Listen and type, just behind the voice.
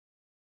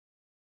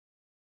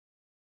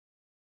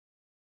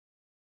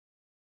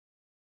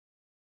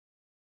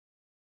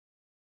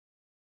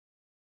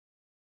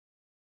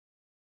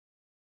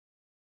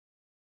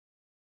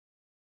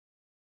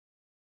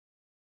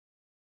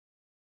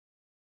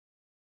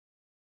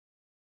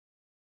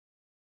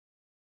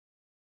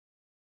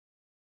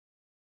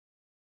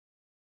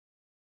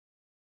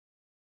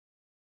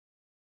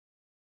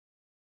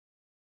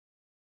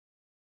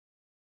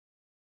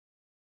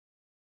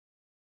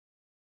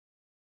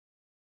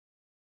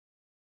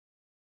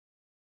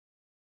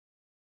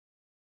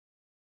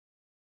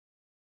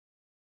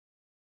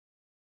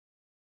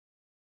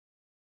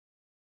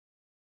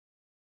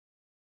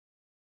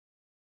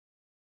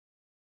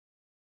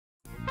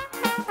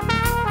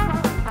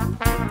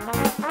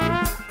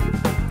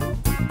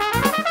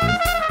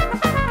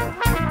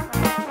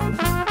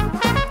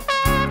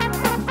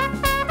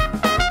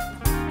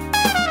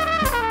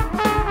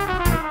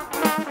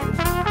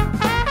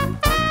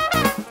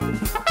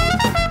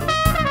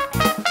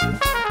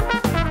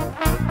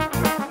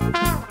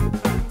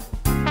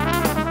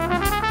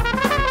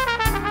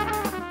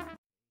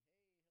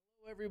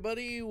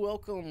everybody.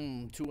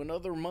 Welcome to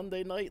another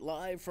Monday Night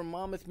Live from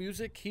Monmouth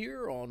Music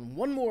here on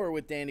One More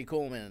with Danny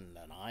Coleman.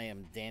 And I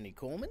am Danny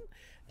Coleman,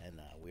 and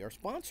we are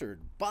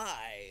sponsored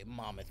by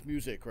Monmouth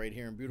Music right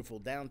here in beautiful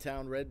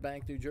downtown Red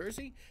Bank, New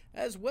Jersey,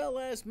 as well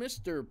as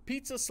Mr.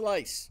 Pizza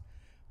Slice,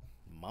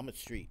 Monmouth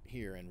Street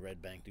here in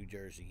Red Bank, New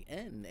Jersey,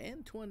 and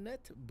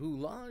Antoinette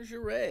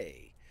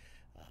Boulangerie,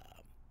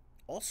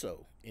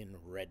 also in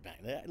Red Bank,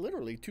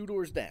 literally 2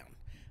 doors down.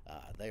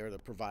 They are the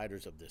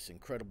providers of this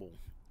incredible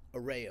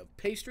array of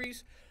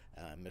pastries.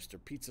 Mr.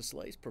 Pizza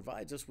Slice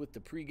provides us with the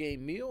pregame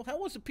meal. How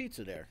was the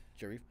pizza there,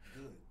 Sharief?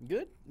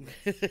 Good.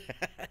 Good?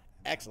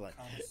 Excellent.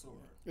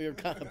 You're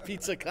a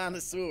pizza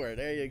connoisseur.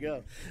 There you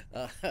go.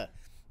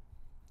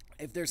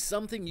 If there's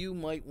something you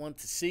might want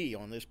to see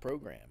on this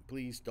program,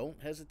 please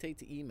don't hesitate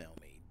to email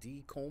me,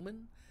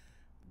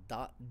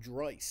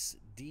 dcoleman.drice,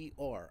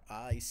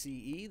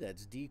 D-R-I-C-E,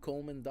 that's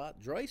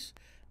dcoleman.drice,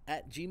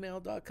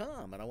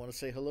 @gmail.com. And I want to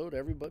say hello to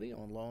everybody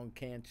on Long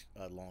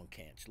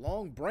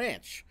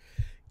Branch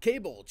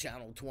Cable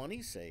Channel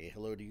 20. Say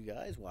hello to you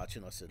guys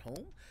watching us at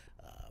home.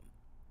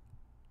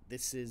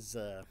 This is,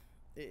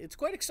 it's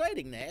quite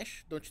exciting,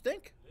 Nash, don't you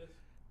think? Yes.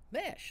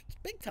 Nash, it's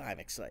big time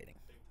exciting.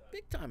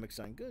 Big time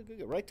exciting.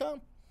 Good. Right,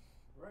 Tom?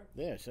 Right.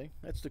 Yeah, see?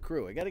 That's the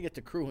crew. I got to get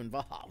the crew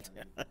involved.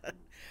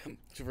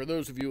 So for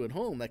those of you at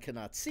home that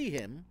cannot see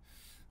him,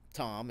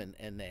 Tom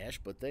and Nash,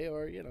 but they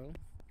are, And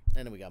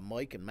then we got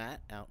Mike and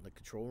Matt out in the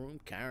control room.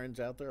 Karen's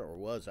out there, or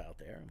was out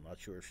there. I'm not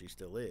sure if she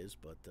still is,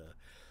 but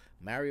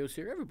Mario's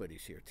here.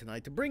 Everybody's here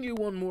tonight to bring you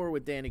One More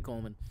with Danny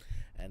Coleman,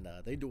 and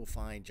they do a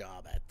fine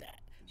job at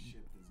that. The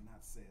ship does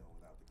not sail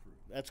without the crew.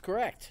 That's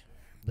correct.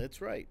 That's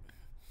right.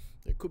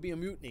 There could be a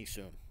mutiny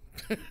soon.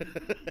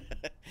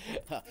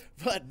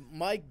 But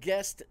my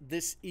guest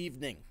this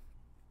evening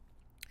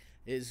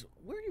is,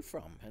 where are you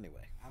from,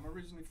 anyway? I'm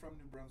originally from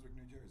New Brunswick,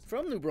 New Jersey.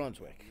 From New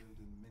Brunswick. I lived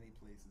in many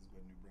places,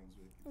 but New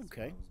Brunswick is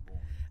okay. where I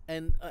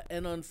was born.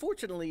 And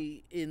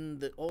unfortunately,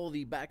 in all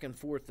the back and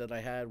forth that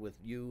I had with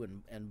you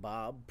and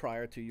Bob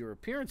prior to your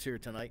appearance here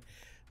tonight,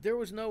 there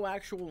was no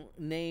actual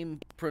name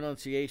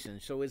pronunciation.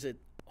 So is it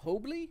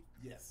Hobley?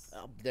 Yes.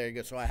 Oh, there you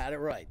go. So I had it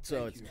right.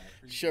 So Thank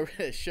it's you.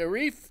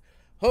 Sharief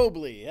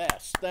Hobley.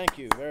 Yes. Thank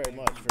you very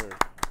much for.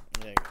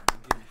 I've been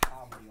getting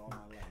Hobley all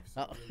my life,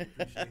 so I really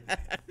appreciate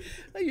that.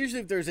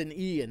 Usually, if there's an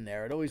E in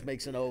there, it always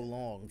makes an O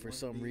long for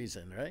some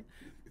reason, right?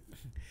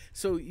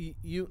 So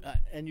you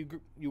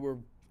were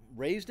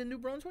raised in New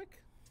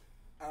Brunswick?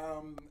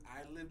 I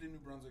lived in New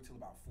Brunswick till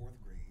about 4th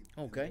grade.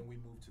 Okay. And then we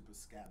moved to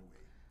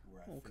Piscataway,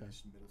 where I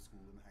finished middle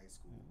school and high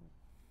school.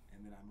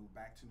 And then I moved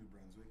back to New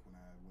Brunswick when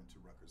I went to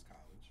Rutgers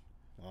College.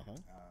 But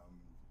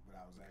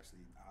I was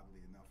actually,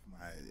 oddly enough,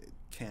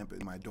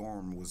 my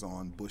dorm was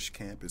on Bush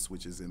campus,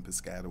 which is in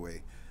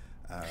Piscataway.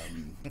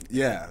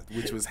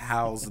 Which was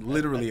housed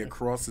literally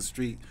across the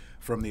street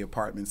from the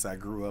apartments I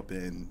grew up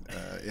in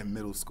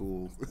middle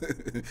school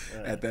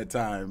at that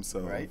time.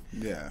 So, right.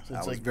 So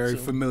I was very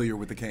familiar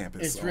with the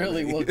campus. It's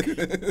really what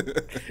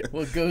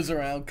goes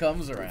around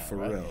comes around. For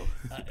right? real.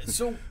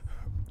 So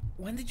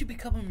when did you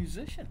become a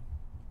musician?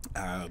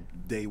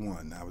 Day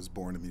one, I was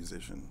born a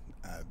musician.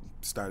 I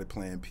started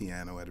playing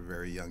piano at a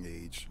very young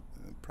age,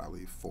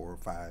 probably 4 or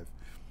 5.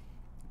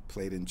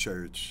 Played in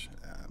church,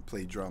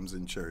 played drums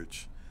in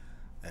church.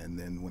 And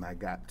then when I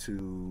got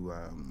to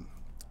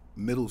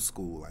middle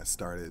school, I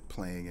started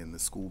playing in the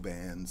school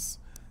bands,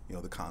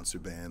 the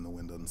concert band, the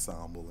wind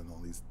ensemble, and all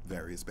these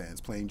various bands,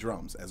 playing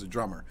drums as a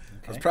drummer.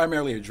 Okay. I was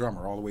primarily a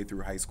drummer all the way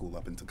through high school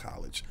up into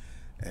college.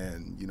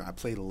 And, I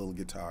played a little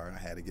guitar. I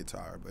had a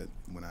guitar, but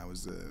when I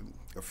was a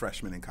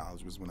freshman in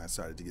college was when I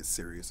started to get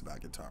serious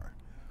about guitar.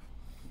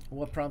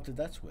 What prompted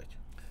that switch?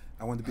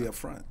 I wanted to be up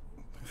front.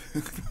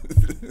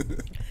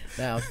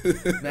 Now,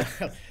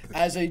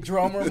 as a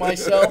drummer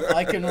myself,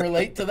 I can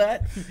relate to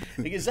that.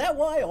 Is that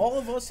why all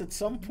of us at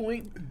some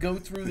point go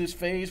through this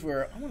phase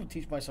where I want to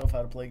teach myself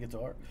how to play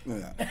guitar?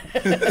 Yeah.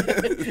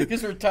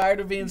 Because we're tired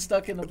of being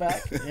stuck in the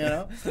back,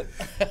 No,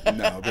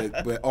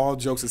 but all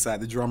jokes aside,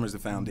 the drummer is the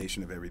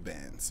foundation of every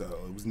band.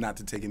 So it was not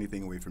to take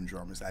anything away from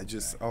drummers. I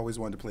just always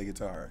wanted to play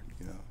guitar,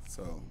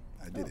 so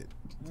I did it.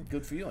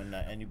 Good for you.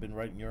 And you've been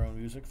writing your own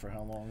music for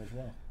how long as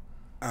well?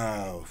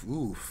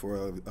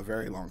 For a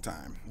very long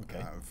time. Okay.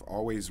 I've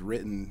always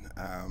written.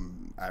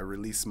 I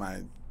released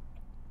my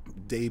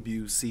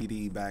debut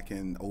CD back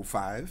in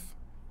 2005,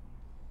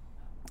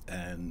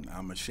 and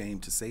I'm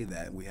ashamed to say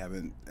that we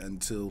haven't,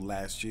 until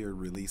last year,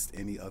 released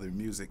any other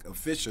music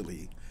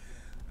officially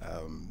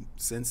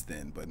since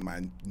then. But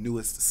my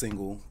newest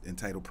single,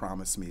 entitled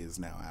Promise Me, is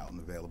now out and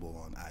available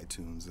on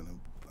iTunes and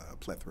a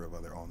plethora of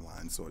other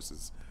online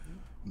sources.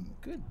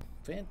 Good.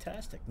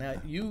 Fantastic. Now,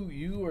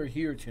 you are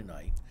here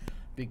tonight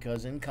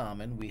because in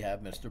common we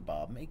have Mr.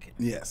 Bob Macon.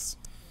 Yes.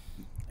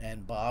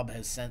 And Bob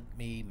has sent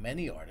me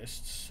many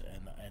artists,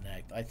 and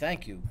I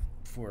thank you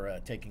for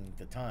taking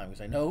the time,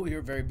 because I know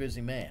you're a very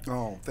busy man.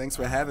 Oh, thanks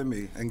for having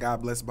me, and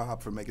God bless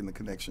Bob for making the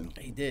connection.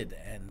 He did,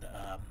 and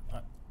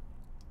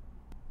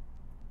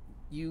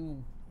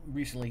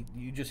recently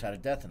you just had a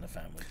death in the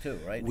family too,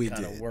 right? We It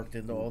kind of did. worked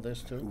into all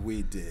this too.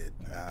 We did.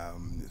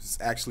 It's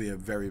actually a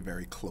very,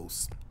 very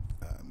close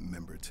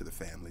member to the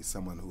family,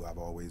 someone who I've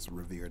always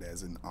revered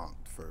as an aunt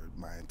for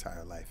my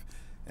entire life.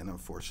 And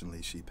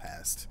unfortunately, she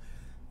passed.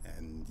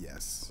 And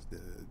yes,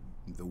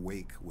 the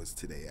wake was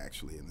today,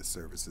 actually, and the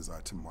services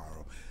are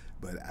tomorrow.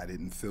 But I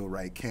didn't feel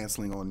right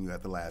canceling on you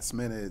at the last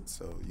minute,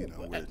 so, you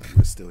know,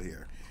 we're still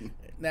here.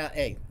 Now,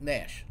 hey,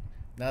 Nash,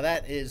 now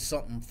that is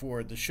something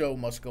for the show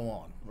must go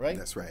on, right?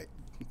 That's right.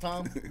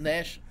 Tom,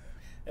 Nash,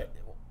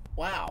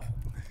 wow.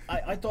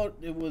 I thought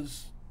it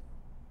was,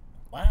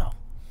 wow.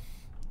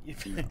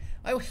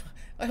 I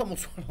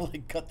almost want to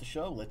like cut the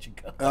show, let you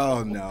go.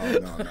 Oh, no.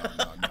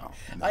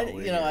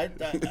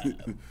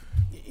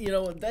 You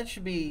know, that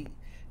should be,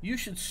 you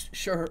should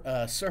serve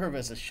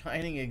as a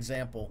shining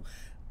example.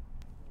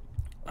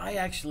 I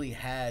actually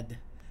had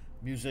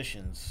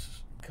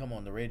musicians come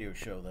on the radio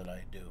show that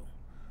I do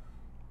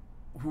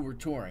who were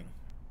touring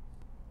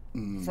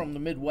from the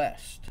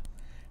Midwest.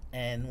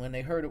 And when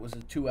they heard it was a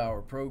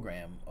 2-hour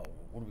program, oh,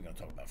 what are we going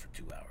to talk about for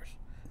 2 hours?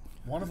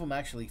 One of them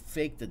actually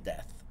faked a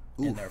death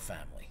in their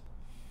family.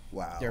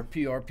 Wow. Their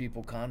PR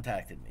people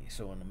contacted me.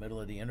 So in the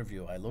middle of the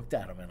interview, I looked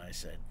at them and I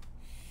said,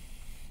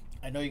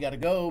 I know you got to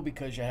go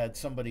because you had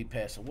somebody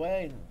pass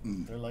away.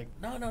 And they're like,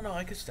 no,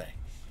 I could stay.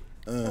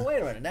 Oh,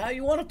 wait a minute. Now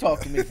you want to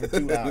talk to me for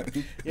 2 hours.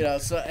 You know,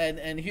 so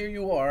and here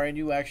you are, and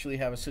you actually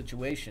have a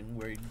situation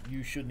where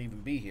you shouldn't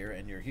even be here,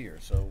 and you're here.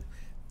 So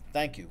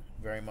thank you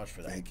very much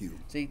for that. Thank you.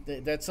 See,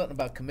 that's something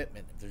about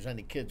commitment. If there's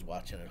any kids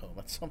watching at home,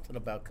 that's something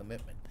about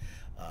commitment.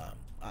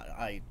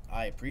 I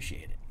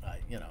appreciate it.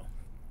 You know,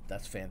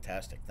 that's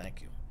fantastic.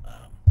 Thank you.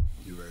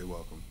 You're very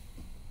welcome.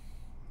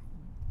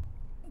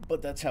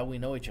 But that's how we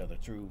know each other,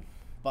 through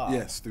Bob.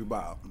 Yes, through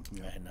Bob.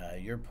 Yeah.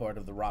 And you're part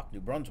of the Rock New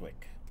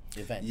Brunswick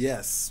event.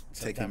 Yes,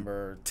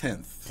 September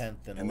 10th.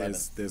 10th and 11th. And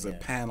there's a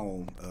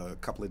panel a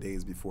couple of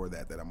days before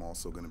that I'm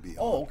also going to be on.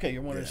 Oh, okay.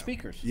 You're one of the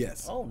speakers.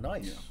 Yes. Oh,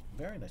 nice. Yeah.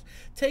 Very nice.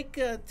 Take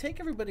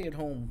everybody at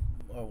home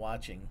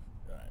watching,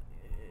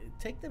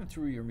 take them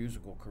through your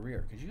musical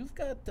career, because you've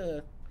got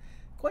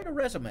quite a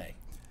resume,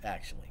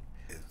 actually.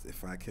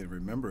 If I can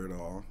remember it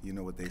all, you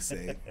know what they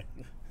say.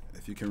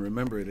 If you can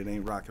remember it, it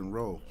ain't rock and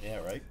roll. Yeah,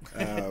 right.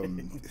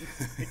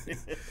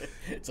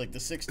 It's like the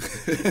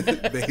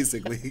 60s.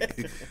 Basically.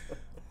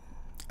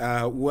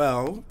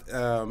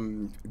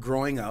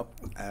 Growing up,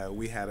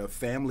 we had a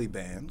family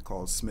band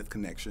called Smith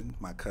Connection,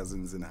 my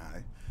cousins and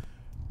I.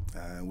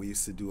 We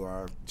used to do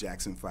our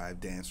Jackson 5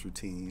 dance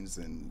routines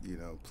and, you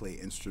know, play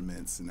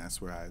instruments, and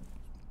that's where I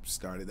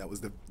started. That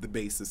was the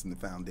basis and the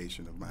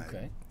foundation of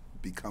my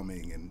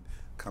becoming and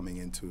coming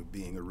into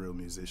being a real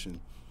musician.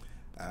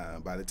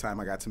 By the time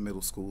I got to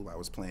middle school, I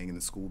was playing in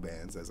the school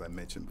bands, as I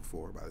mentioned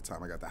before. By the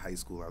time I got to high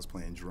school, I was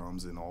playing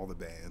drums in all the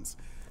bands,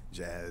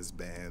 jazz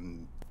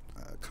band,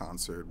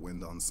 concert,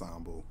 wind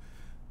ensemble,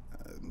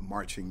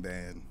 marching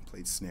band,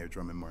 played snare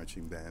drum and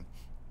marching band.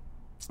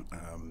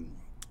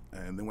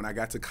 And then when I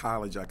got to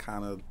college, I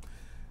kind of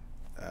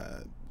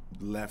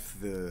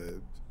left the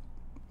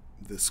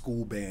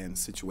school band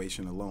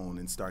situation alone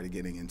and started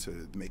getting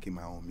into making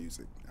my own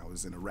music. I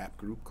was in a rap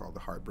group called the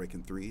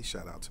Heartbreaking Three.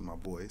 Shout out to my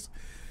boys.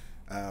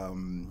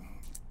 And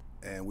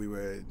we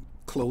were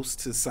close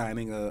to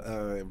signing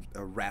a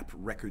rap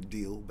record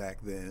deal back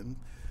then.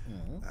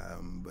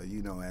 But,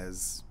 you know,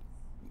 as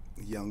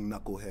young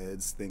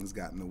knuckleheads, things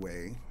got in the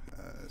way.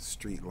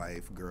 Street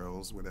life,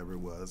 girls, whatever it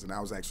was. And I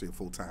was actually a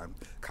full-time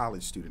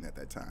college student at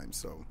that time,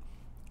 so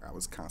I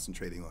was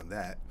concentrating on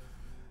that.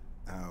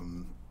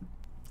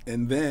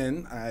 And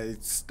then I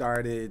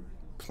started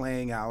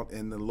playing out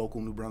in the local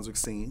New Brunswick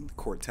scene,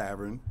 Court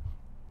Tavern,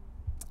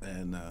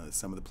 and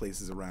some of the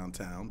places around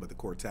town. But the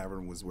Court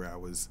Tavern was where I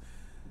was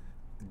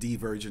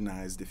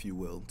de-virginized, if you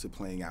will, to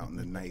playing out in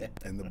the night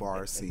and the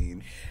bar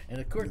scene. And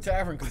the Court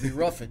Tavern could be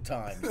rough at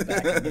times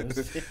back in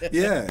those.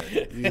 Yeah,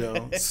 you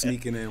know,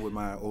 sneaking in with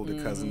my older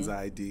cousin's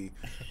ID.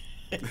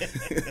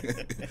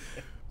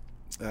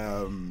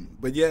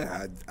 But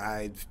yeah,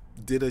 I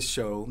did a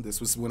show. This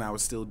was when I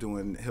was still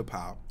doing hip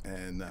hop,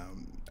 and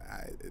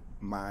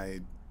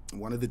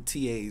one of the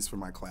TAs for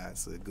my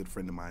class, a good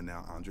friend of mine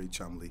now, Andre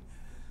Chumley,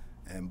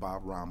 and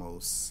Bob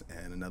Ramos,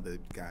 and another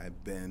guy,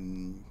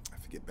 Ben, I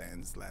forget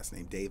Ben's last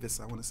name, Davis,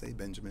 I want to say,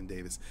 Benjamin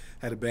Davis,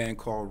 had a band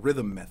called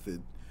Rhythm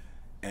Method,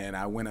 and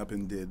I went up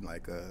and did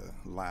like a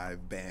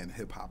live band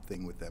hip hop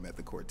thing with them at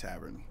the Court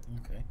Tavern.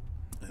 Okay.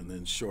 And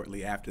then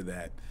shortly after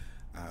that,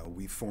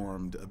 we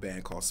formed a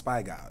band called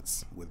Spy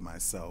Gods with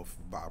myself,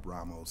 Bob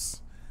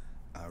Ramos,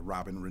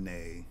 Robin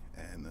Renee,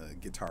 and a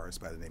guitarist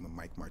by the name of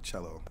Mike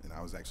Marcello. And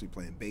I was actually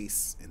playing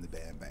bass in the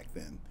band back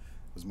then.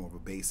 I was more of a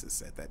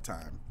bassist at that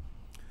time.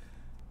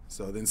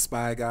 So then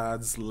Spy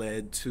Gods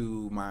led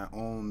to my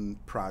own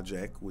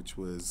project, which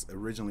was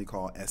originally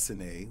called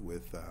S&A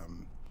with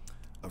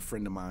a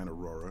friend of mine,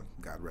 Aurora,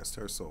 God rest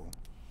her soul.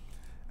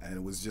 And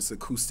it was just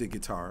acoustic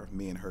guitar,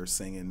 me and her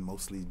singing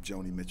mostly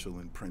Joni Mitchell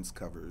and Prince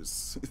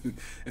covers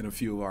and a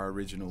few of our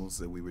originals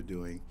that we were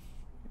doing.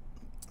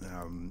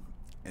 And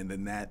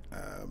then that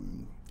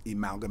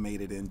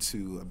amalgamated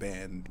into a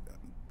band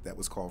that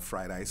was called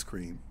Fried Ice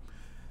Cream.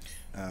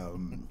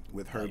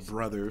 With her Nice.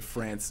 brother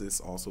Francis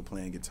also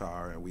playing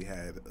guitar, and we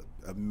had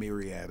a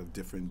myriad of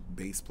different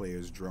bass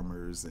players,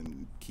 drummers,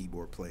 and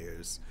keyboard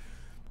players.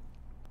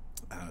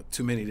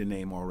 Too many to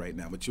name all right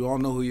now, but you all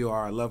know who you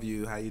are. I love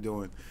you. How you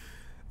doing?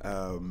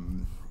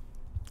 And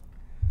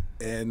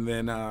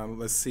then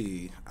let's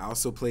see. I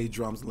also played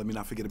drums. Let me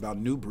not forget about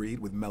New Breed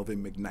with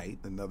Melvin McKnight,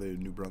 another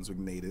New Brunswick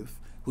native,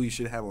 who you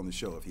should have on the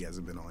show if he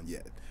hasn't been on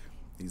yet.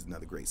 He's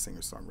another great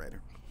singer-songwriter.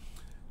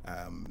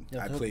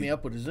 You'll have to hook me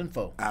up with his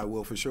info. I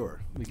will for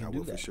sure. We can I do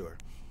will that. for sure.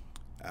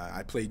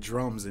 I played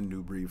drums in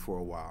New Breed for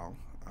a while.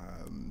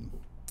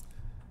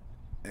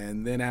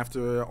 And then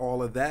after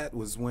all of that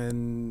was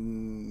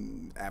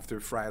when, after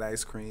Fried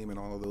Ice Cream and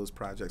all of those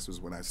projects, was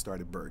when I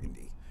started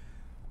Burgundy.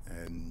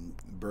 And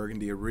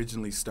Burgundy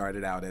originally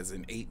started out as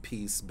an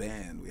 8-piece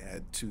band. We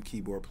had 2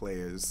 keyboard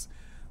players,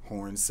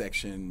 horn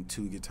section,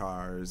 2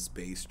 guitars,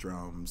 bass,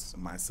 drums,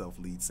 myself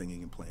lead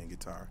singing and playing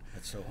guitar.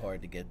 It's so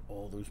hard to get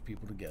all those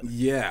people together.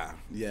 Yeah,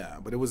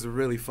 but it was a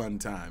really fun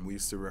time. We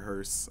used to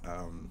rehearse.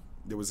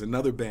 There was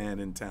another band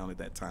in town at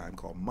that time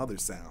called Mother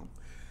Sound,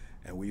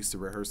 and we used to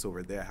rehearse over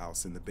at their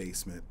house in the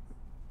basement.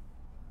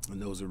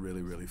 And those are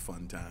really, really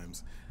fun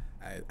times.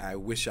 I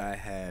wish I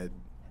had,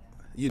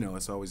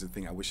 it's always a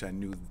thing. I wish I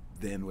knew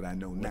then what I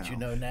know now. What you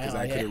know now, because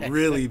I could yeah. have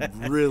really,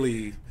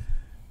 really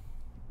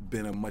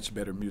been a much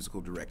better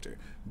musical director.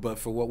 But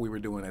for what we were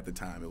doing at the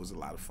time, it was a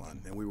lot of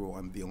fun, and we were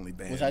one of the only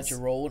bands. Was that your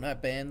role in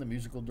that band, the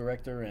musical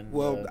director? And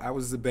Well, I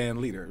was the band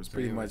leader. It was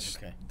pretty you were- much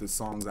okay. the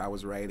songs I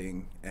was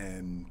writing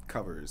and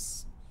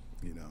covers.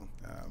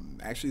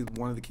 Actually,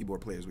 one of the keyboard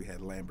players we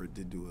had, Lambert,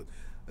 did do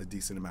a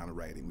decent amount of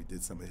writing. We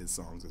did some of his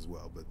songs as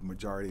well, but the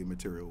majority of the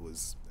material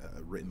was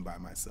written by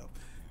myself.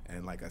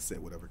 And like I said,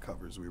 whatever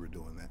covers we were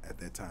doing at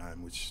that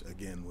time, which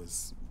again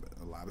was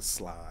a lot of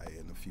Sly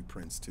and a few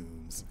Prince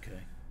tunes. Okay.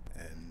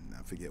 And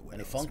I forget what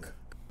Any else. funk?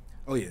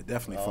 Oh yeah,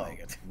 definitely Oh, I funk.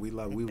 get We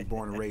were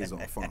born and raised on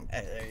funk.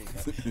 There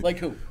you go. Like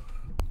who?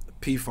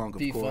 P-Funk, of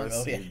P-Funk, course.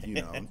 oh,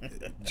 yeah.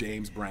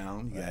 James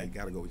Brown. Yeah, Right. you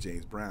got to go with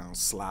James Brown.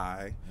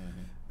 Sly.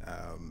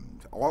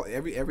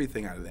 Mm-hmm.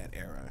 Everything out of that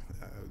era.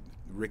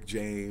 Rick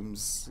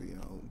James.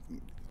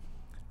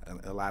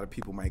 A lot of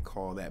people might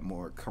call that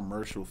more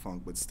commercial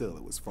funk, but still,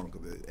 it was funk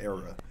of the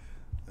era.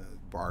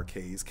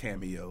 Barcades,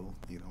 Cameo.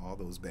 All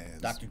those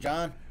bands. Dr.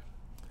 John?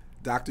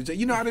 Dr. J.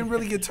 I didn't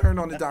really get turned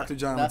on to Dr.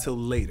 John until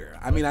later.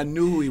 I mean, I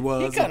knew who he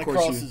was. He kind of of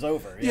course crosses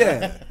over.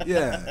 Yeah.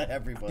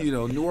 Everybody.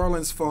 New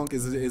Orleans funk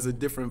is a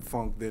different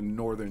funk than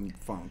Northern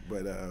funk,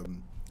 but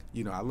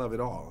I love it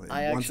all.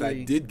 And once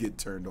I did get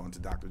turned on to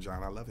Dr.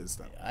 John, I love his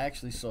stuff. I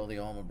actually saw the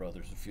Allman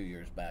Brothers a few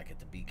years back at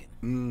the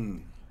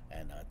Beacon,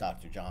 and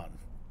Dr. John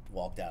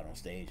walked out on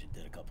stage and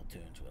did a couple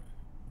tunes with him.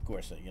 Of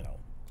course,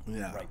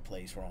 Yeah. right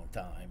place, wrong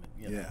time.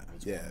 And, Yeah.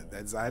 it's cool.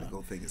 That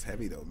Zydeco thing is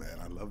heavy though, man.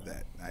 I love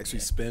that. I actually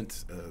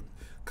spent a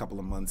couple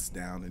of months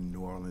down in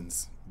New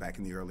Orleans back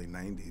in the early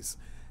 '90s,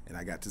 and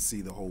I got to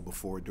see the whole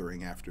before,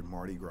 during, after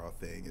Mardi Gras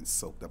thing, and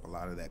soaked up a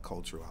lot of that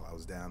culture while I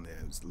was down there.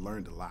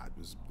 Learned a lot. It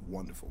was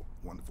wonderful,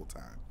 wonderful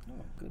time.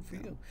 Oh, good for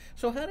you.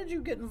 So how did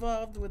you get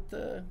involved with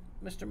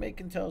Mr.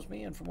 Macon tells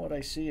me, and from what I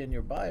see in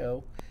your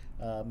bio,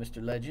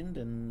 Mr. Legend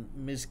and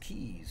Ms.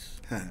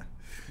 Keys?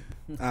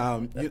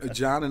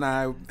 John and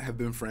I have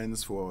been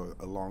friends for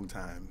a long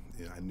time.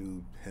 I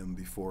knew him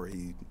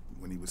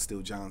when he was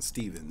still John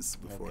Stevens,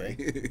 before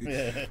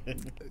Okay. he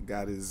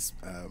got his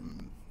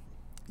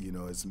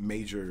his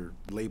major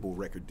label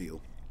record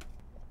deal.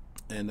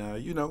 And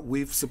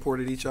we've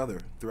supported each other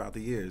throughout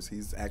the years.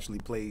 He's actually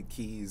played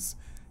keys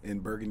in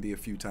Burgundy a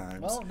few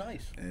times. Oh,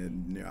 nice.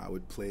 And I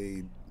would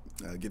play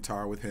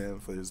guitar with him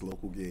for his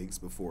local gigs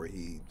before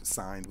he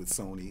signed with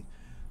Sony,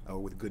 or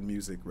with Good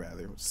Music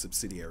rather,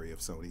 subsidiary of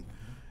Sony.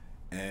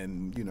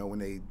 And when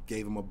they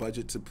gave him a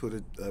budget to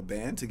put a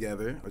band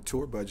together, a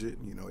tour budget,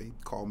 he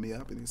called me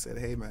up and he said,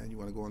 "Hey man, you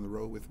want to go on the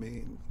road with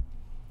me?"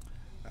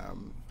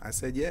 And I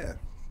said, "Yeah."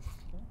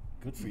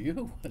 Good for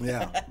you.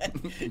 Yeah.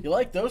 You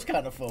like those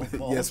kind of phone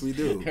calls. Yes, we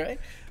do. Right?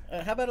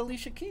 How about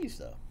Alicia Keys,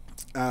 though?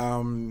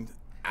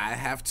 I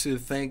have to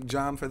thank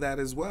John for that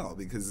as well,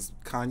 because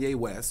Kanye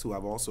West, who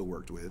I've also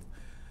worked with,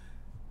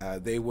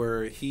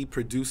 he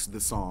produced the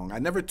song. I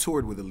never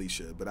toured with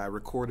Alicia, but I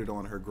recorded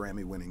on her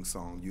Grammy-winning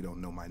song, "You Don't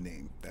Know My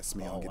Name." That's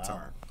me on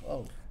guitar. Wow.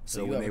 Oh, so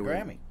So you when have a they were-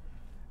 Grammy.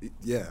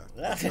 Yeah,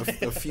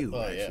 a few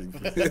Oh, actually.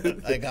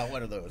 yeah. I got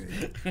one of those.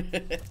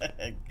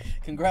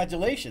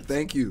 Congratulations.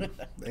 Thank you.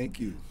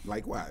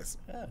 Likewise.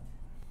 Yeah.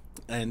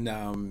 And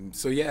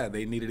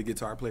they needed a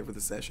guitar player for the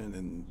session,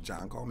 and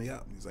John called me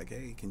up. He's like,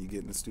 "Hey, can you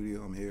get in the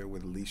studio? I'm here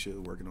with Alicia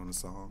working on a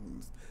song.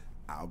 And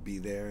I'll be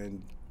there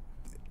in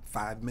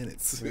 5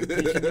 minutes." You're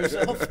teaching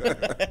yourself,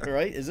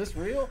 right? Is this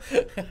real?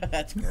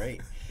 That's great.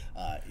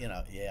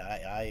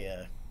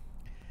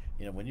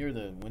 When you're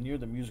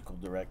the musical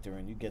director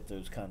and you get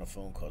those kind of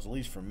phone calls, at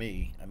least for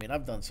me, I mean,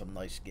 I've done some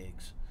nice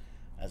gigs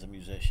as a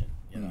musician,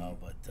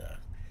 but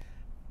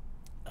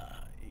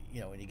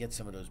when you get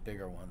some of those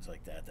bigger ones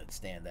like that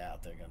stand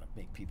out, they're gonna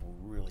make people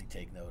really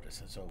take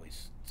notice. It's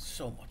always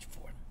so much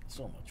fun.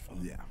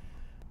 Yeah.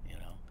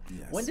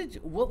 Yes.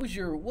 What was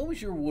your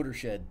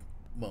watershed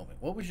moment?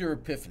 What was your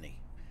epiphany?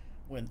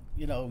 When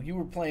you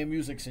were playing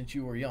music since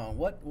you were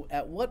young.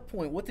 At what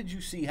point? What did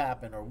you see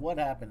happen, or what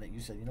happened that you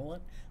said, you know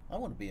what, I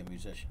want to be a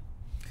musician.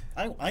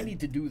 I need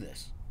to do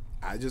this.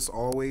 I just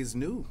always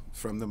knew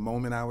from the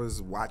moment I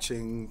was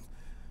watching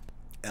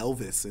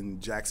Elvis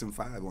and Jackson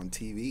 5 on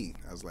TV.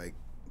 I was like,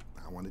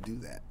 I want to do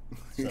that.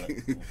 So,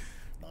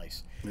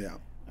 nice. Yeah.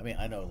 I mean,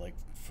 I know, like,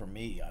 for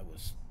me, I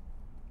was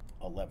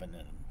 11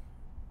 and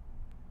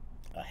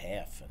a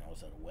half, and I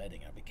was at a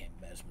wedding. I became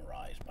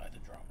mesmerized by the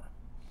drummer.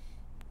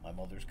 My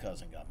mother's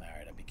cousin got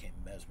married. I became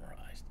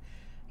mesmerized.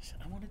 I said,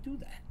 I want to do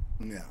that.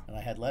 Yeah. And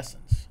I had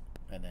lessons.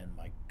 And then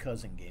my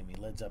cousin gave me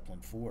Led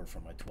Zeppelin 4 for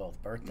my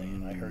 12th birthday,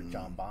 and I heard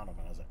John Bonham,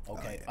 and I was like,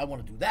 okay, I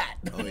want to do that.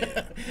 Oh,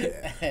 yeah.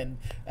 Yeah. And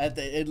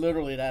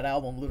that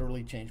album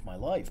literally changed my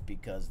life,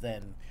 because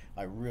then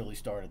I really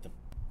started to,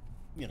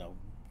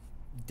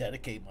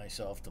 dedicate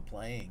myself to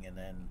playing. And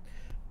then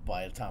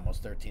by the time I was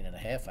 13 and a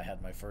half, I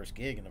had my first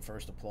gig, and the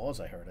first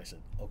applause I heard, I said,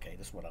 okay,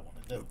 this is what I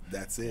want to do.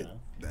 That's it.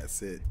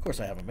 That's it. Of course,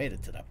 I haven't made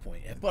it to that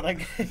point yet, but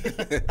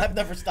I've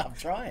never stopped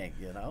trying,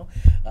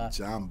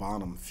 John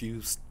Bonham,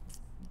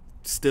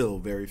 still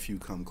very few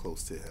come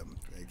close to him.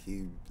 Like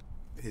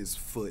his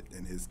foot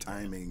and his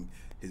timing,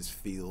 his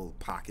feel,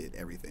 pocket,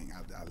 everything.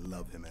 I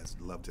loved him as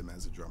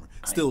a drummer.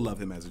 Still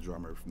love him as a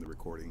drummer from the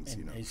recordings.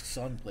 And his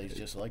son plays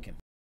just like him.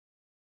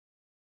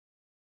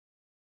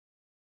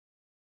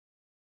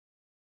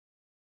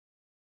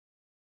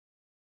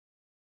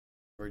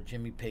 For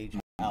Jimmy Page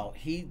out,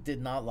 he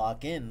did not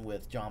lock in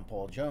with John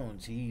Paul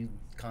Jones. He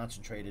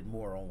concentrated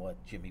more on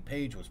what Jimmy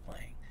Page was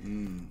playing,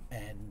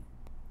 and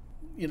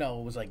it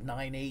was like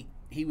 9/8.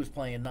 He was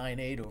playing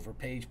 9/8 over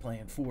Page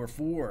playing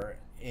 4/4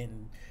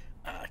 in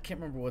I can't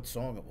remember what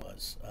song it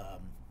was.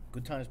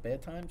 Good Times,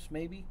 Bad Times,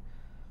 maybe.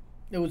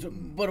 It was,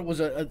 but it was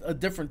a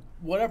different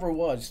whatever it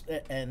was,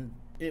 and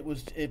it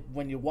was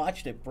when you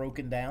watched it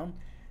broken down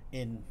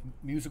in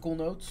musical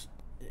notes.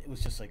 It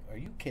was just like, are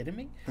you kidding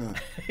me? Huh.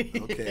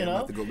 Okay, I'll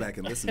have to go back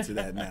and listen to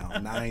that now.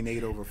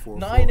 9/8 over 4/4.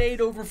 9/8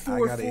 over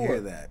 4/4. I gotta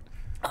hear that.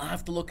 I'll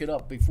have to look it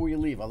up before you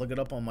leave. I'll look it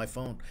up on my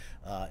phone.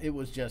 It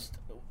was just,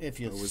 if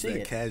you was see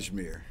that it.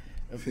 Cashmere?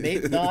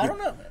 No, I don't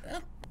know.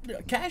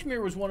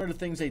 Cashmere was one of the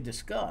things they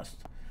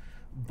discussed.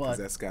 But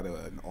that's got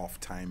an off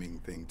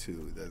timing thing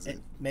too, does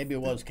it? Maybe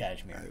it was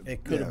Cashmere.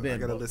 It could have been. I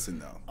gotta listen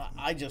though.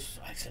 I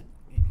said,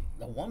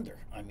 no wonder.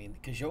 I mean,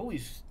 because you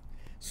always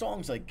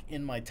songs like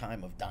 "In My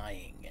Time of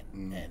Dying"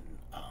 and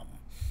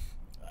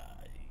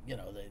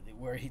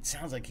where he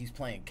sounds like he's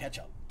playing catch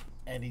up,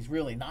 and he's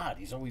really not.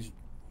 He's always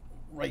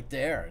right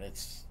there, and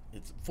it's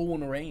 "Fool in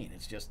the Rain."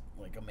 It's just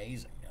like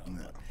amazing.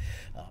 But,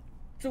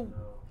 so,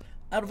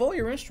 out of all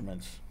your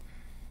instruments,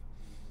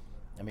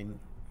 I mean,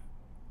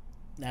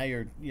 now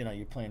you're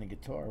playing a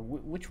guitar.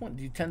 Which one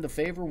do you tend to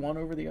favor, one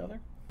over the other?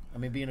 I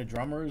mean, being a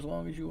drummer as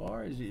long as you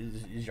are, is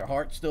your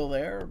heart still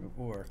there,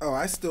 or? Oh,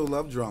 I still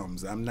love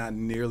drums. I'm not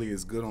nearly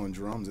as good on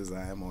drums as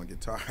I am on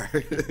guitar.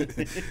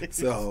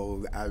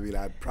 So, I mean,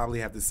 I'd probably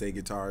have to say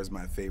guitar is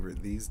my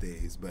favorite these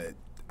days, but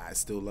I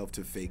still love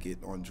to fake it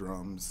on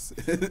drums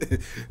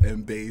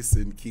and bass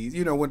and keys.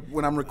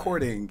 When I'm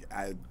recording,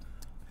 I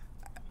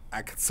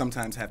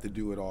sometimes have to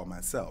do it all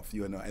myself,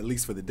 at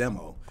least for the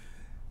demo.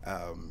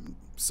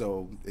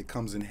 So it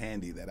comes in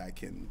handy that I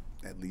can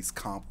at least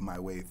comp my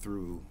way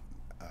through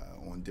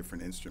on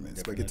different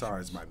instruments. But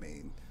guitar is my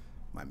main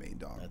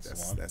dog.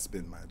 That's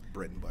been my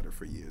bread and butter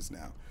for years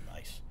now.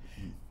 Nice.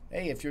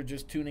 Hey, if you're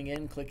just tuning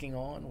in, clicking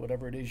on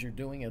whatever it is you're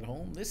doing at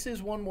home, this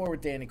is One More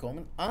with Danny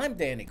Coleman. I'm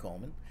Danny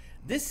Coleman.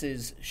 This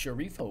is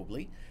Sharief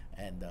Hobley,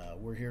 and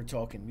we're here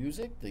talking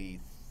music, the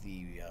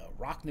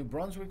Rock New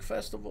Brunswick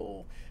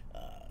Festival,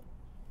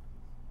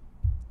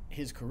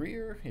 his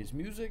career, his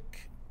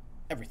music,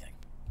 everything.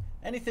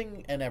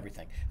 Anything and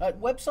everything.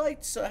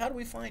 Websites, how do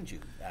we find you,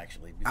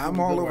 actually? I'm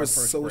all over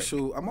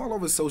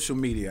social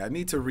media. I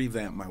need to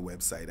revamp my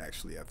website,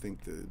 actually. I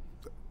think the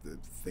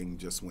thing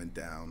just went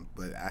down.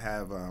 But I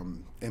have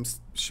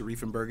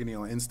Sharief and Burgundy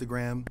on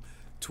Instagram,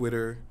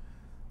 Twitter.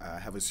 I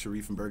have a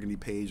Sharief and Burgundy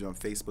page on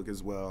Facebook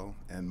as well,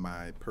 and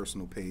my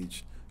personal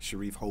page,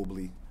 Sharief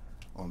Hobley,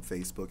 on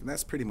Facebook. And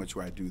that's pretty much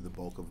where I do the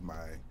bulk of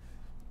my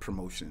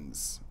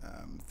promotions.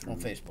 On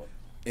Facebook?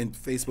 In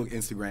Facebook,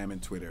 Instagram,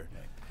 and Twitter.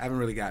 Right. I haven't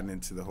really gotten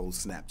into the whole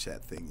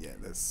Snapchat thing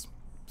yet. That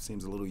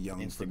seems a little young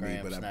Instagram, for me,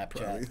 but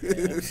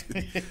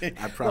Snapchat.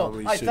 I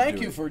probably should. I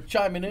thank you for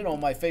chiming in on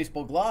my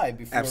Facebook Live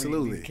before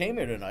Absolutely. you came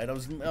here tonight. I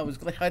was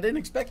glad. I didn't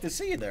expect to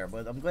see you there,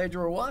 but I'm glad you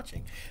were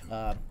watching,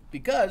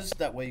 because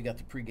that way you got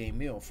the pregame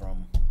meal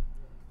from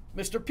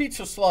Mr.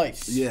 Pizza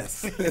Slice.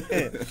 Yes.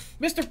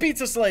 Mr.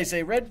 Pizza Slice,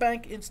 a Red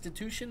Bank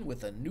institution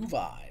with a new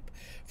vibe.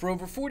 For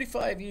over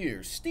 45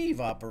 years, Steve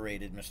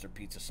operated Mr.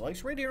 Pizza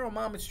Slice right here on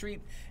Monmouth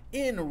Street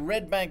in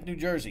Red Bank, New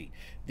Jersey.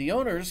 The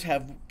owners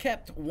have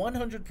kept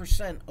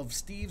 100% of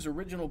Steve's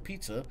original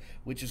pizza,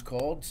 which is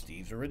called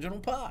Steve's Original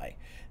Pie.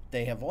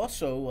 They have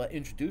also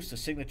introduced a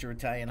signature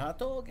Italian hot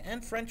dog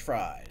and French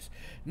fries.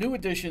 New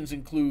additions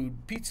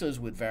include pizzas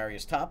with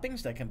various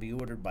toppings that can be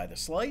ordered by the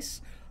slice,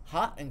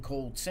 hot and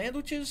cold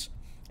sandwiches,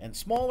 and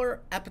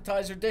smaller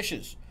appetizer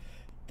dishes.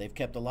 They've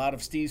kept a lot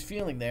of Steve's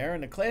feeling there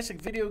in the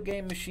classic video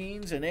game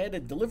machines and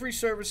added delivery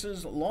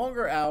services,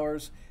 longer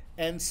hours,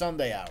 and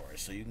Sunday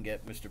hours. So you can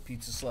get Mr.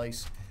 Pizza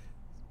Slice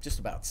just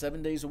about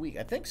 7 days a week.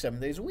 I think 7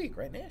 days a week,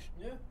 right, Nash?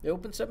 Yeah. They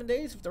open 7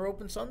 days if they're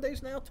open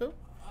Sundays now, too?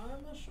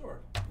 I'm not sure.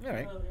 All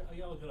right. I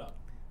gotta look it up.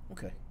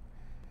 Okay.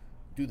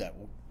 Do that.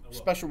 will.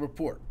 Special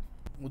report.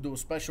 We'll do a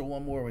special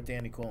one more with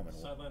Danny Coleman.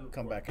 We'll Sideline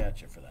come report. back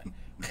at you for that.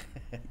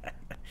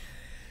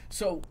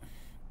 So,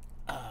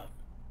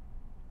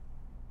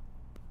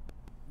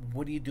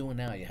 what are you doing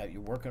now?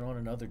 You're working on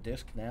another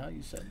disc now,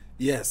 you said?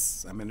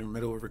 Yes, I'm in the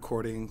middle of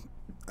recording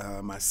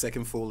my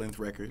second full-length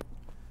record,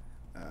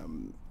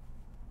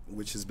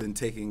 which has been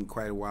taking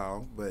quite a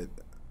while, but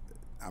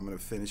I'm going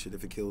to finish it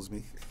if it kills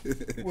me.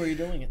 Where are you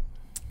doing it?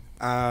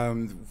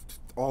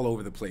 All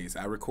over the place.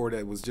 I recorded,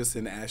 it was just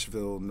in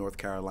Asheville, North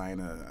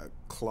Carolina.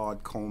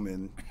 Claude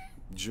Coleman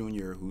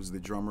Jr., who's the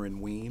drummer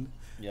in Ween,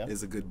 Yep.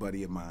 is a good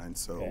buddy of mine.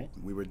 So Okay.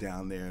 we were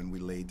down there and we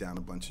laid down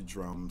a bunch of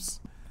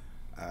drums.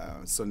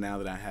 So now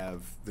that I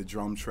have the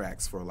drum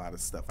tracks for a lot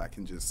of stuff, I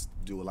can just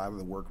do a lot of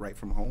the work right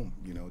from home.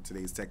 You know,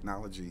 today's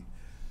technology,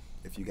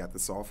 if you got the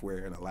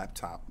software and a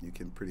laptop, you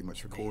can pretty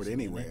much record Amazing,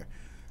 isn't anywhere.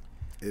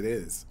 It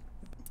is.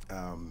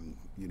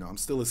 You know, I'm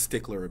still a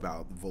stickler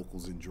about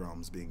vocals and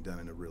drums being done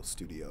in a real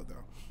studio,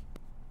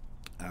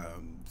 though.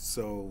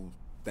 So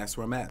that's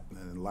where I'm at.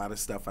 And a lot of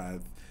stuff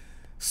I've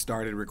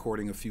started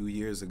recording a few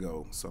years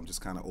ago, so I'm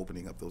just kind of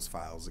opening up those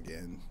files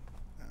again.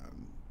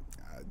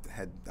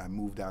 I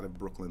moved out of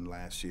Brooklyn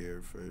last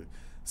year for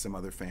some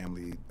other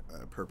family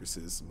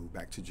purposes, moved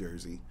back to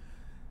Jersey.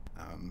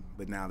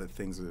 But now that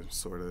things are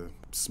sort of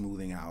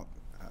smoothing out,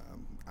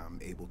 I'm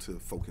able to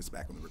focus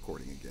back on the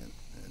recording again.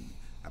 And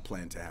I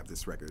plan to have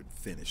this record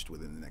finished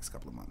within the next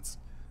couple of months.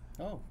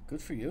 Oh,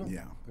 good for you.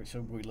 Yeah.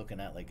 So we're looking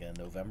at like a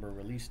November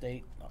release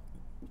date?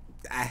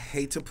 I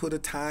hate to put a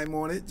time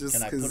on it, just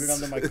Can I 'cause put it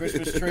under my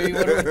Christmas tree?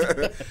 What do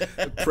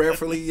we do?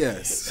 prayerfully,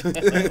 yes.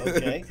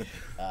 Okay.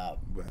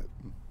 But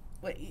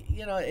Well,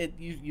 you know,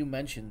 you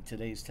mentioned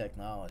today's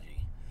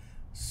technology.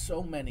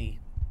 So many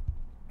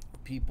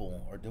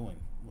people are doing,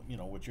 you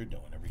know, what you're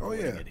doing. They're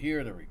recording yeah. it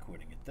here, they're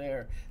recording it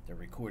there, they're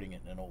recording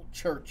it in an old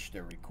church,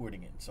 they're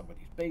recording it in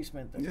somebody's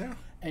basement. Yeah.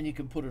 And you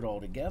can put it all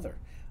together.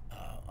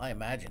 I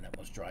imagine that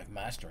must drive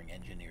mastering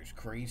engineers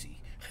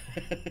crazy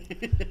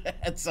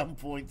at some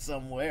point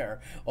somewhere,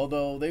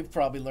 although they've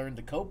probably learned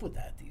to cope with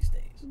that these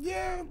days.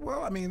 yeah,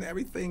 well, I mean,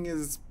 everything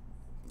is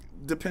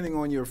depending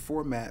on your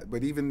format,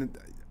 but even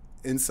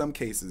in some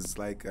cases,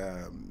 like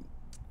I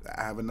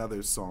have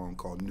another song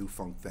called New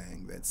Funk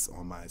Thang that's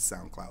on my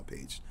SoundCloud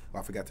page.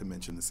 Well, I forgot to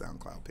mention the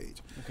SoundCloud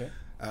page. Okay.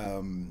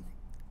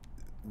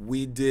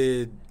 We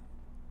did,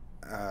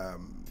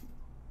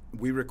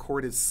 we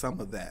recorded some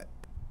of that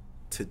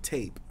to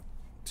tape,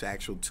 to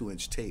actual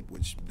 2-inch tape,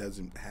 which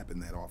doesn't happen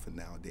that often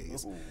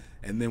nowadays. Ooh.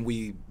 And then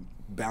we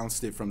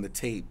bounced it from the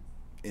tape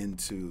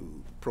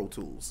into Pro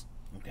Tools.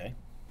 Okay.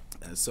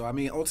 So I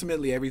mean,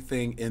 ultimately,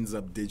 everything ends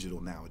up digital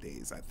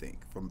nowadays. I think,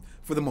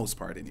 for the most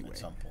part, anyway. At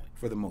some point.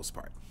 For the most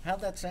part. How'd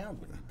that sound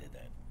when you did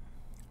that?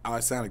 Oh,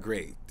 it sounded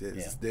great. Yeah.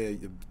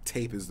 The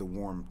tape is the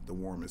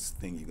warmest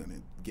thing you're gonna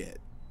get.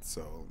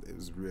 So it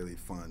was really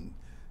fun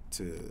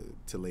to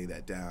lay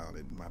that down.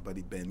 And my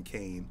buddy Ben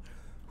Kane,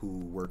 who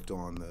worked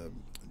on the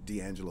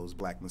D'Angelo's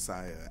Black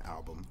Messiah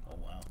album, Oh,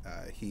 wow.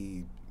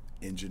 he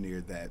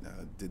engineered that,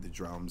 did the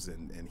drums,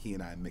 and he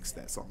and I mixed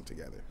that song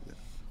together. Yeah.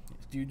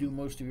 Do you do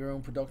most of your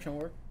own production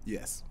work?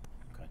 Yes.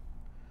 Okay.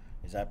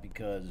 Is that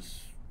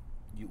because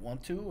you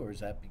want to, or is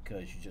that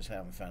because you just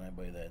haven't found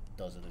anybody that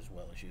does it as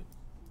well as you?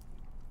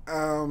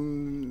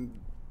 And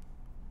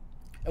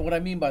what I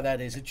mean by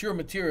that is it's your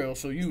material,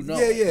 so you know,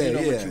 you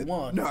know what you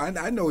want. No,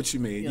 I know what you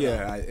mean. You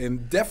know.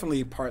 And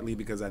definitely partly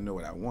because I know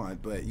what I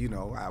want. But you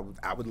know,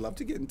 I would love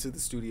to get into the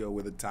studio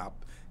with a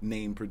top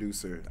name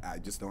producer. I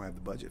just don't have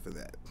the budget for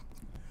that.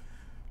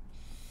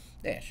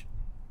 Nash,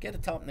 get a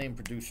top name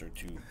producer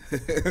to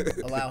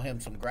allow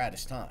him some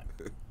gratis time.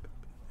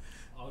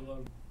 I'll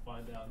go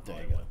find out. in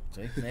There you go. Hollywood.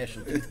 See, Nash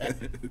will do that.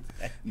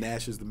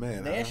 Nash is the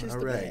man. Nash is All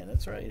the right. man.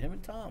 That's right. Him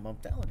and Tom. I'm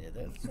telling you.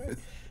 That's right.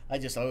 I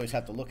always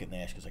have to look at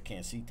Nash because I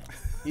can't see Tom.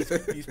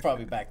 He's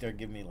probably back there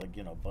giving me like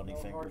bunny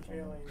No hard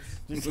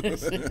fingers.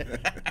 feelings.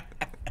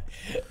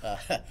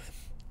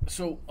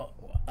 So,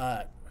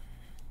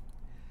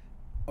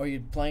 are you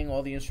playing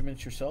all the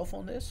instruments yourself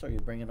on this? Or are you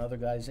bringing other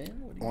guys in?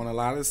 What do you On a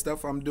lot of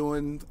stuff, I'm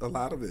doing a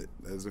lot of it.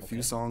 There's a Okay.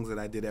 few songs that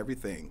I did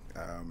everything.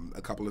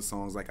 A couple of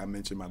songs, like I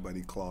mentioned, my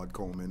buddy Claude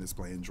Coleman is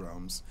playing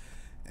drums,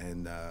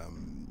 and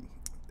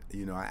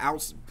you know,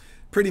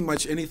 pretty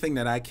much anything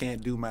that I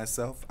can't do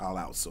myself, I'll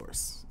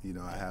outsource. You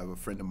know, I have a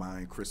friend of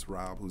mine, Chris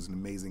Robb, who's an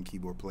amazing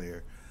keyboard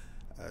player,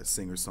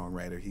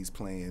 singer-songwriter. He's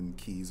playing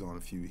keys on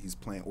he's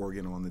playing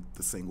organ on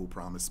the single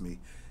Promise Me,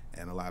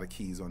 and a lot of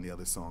keys on the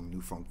other song,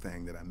 New Funk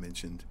Thang, that I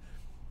mentioned.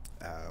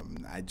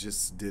 I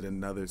just did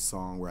another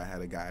song where I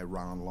had a guy,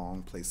 Ron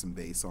Long, play some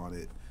bass on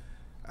it.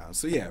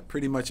 So yeah,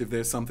 pretty much if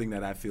there's something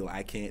that I feel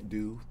I can't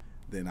do,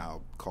 then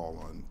I'll call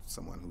on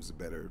someone who's a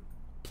better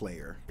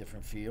player.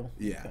 Different feel.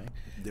 Yeah, Okay.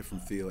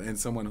 different feel, and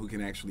someone who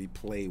can actually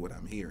play what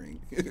I'm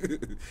hearing.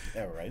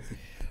 All right.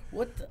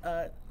 What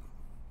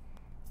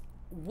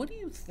do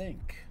you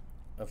think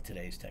of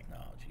today's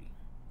technology?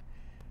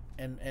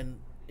 And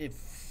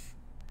if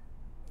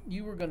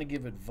you were going to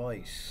give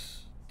advice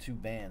to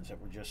bands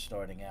that were just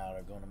starting out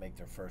or going to make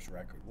their first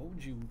record, what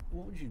would you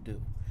do?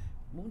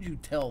 What would you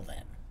tell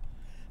them?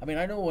 I mean,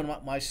 I know when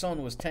my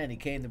son was 10, he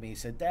came to me. He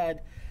said,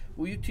 "Dad,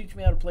 will you teach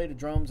me how to play the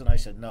drums?" And I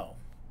said, "No."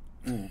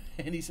 And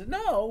he said,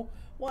 "No,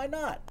 why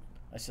not?"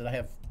 I said, "I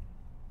have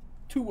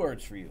 2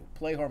 words for you: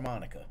 play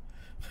harmonica."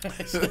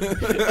 I said,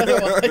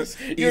 otherwise,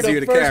 you're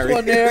Easier the to first carry.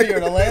 one there, you're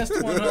the last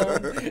one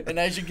home, and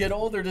as you get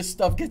older, this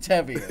stuff gets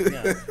heavier. You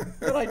know?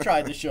 But I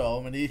tried to show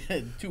him, and he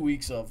had 2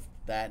 weeks of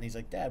that, and he's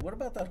like, "Dad, what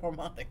about that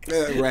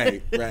harmonica?"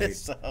 Right.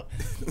 so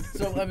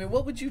I mean,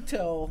 what would you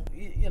tell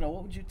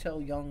what would you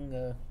tell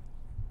young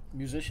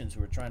musicians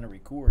who are trying to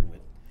record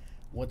with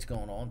what's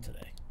going on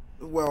today?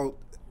 Well,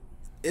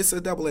 it's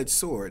a double-edged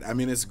sword. I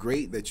mean, it's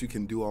great that you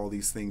can do all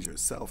these things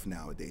yourself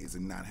nowadays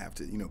and not have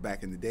to,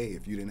 back in the day,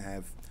 if you didn't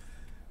have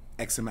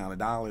X amount of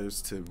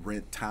dollars to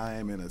rent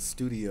time in a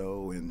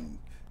studio, and,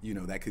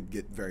 that could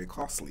get very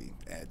costly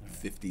at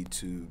 50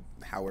 to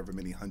however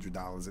many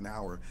 $100 an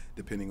hour,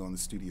 depending on the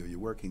studio you're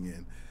working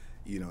in.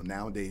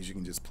 Nowadays you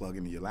can just plug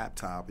into your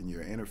laptop and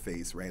your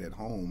interface right at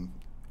home,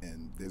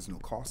 and there's no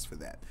cost for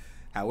that.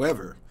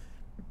 However,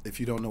 if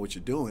you don't know what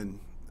you're doing,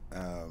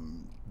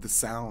 the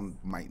sound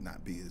might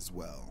not be as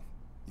well.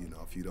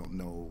 If you don't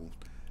know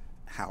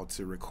how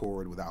to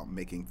record without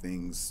making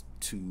things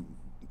too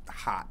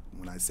hot.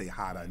 When I say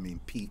hot, I mean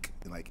peak,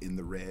 like in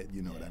the red.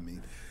 You know what I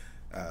mean?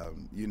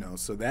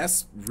 So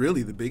that's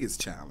really the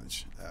biggest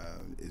challenge,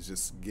 is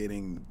just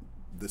getting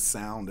the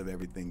sound of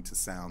everything to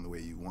sound the way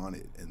you want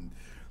it.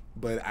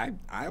 But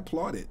I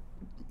applaud it.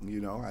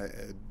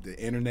 The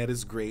internet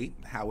is great.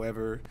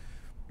 However,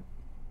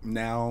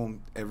 now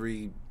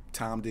every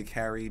Tom, Dick,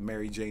 Harry,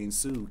 Mary Jane,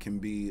 Sue can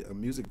be a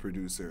music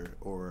producer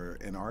or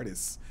an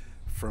artist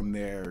from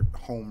their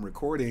home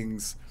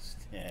recordings,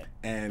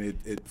 and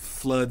it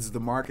floods the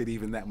market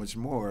even that much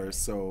more.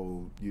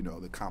 So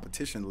the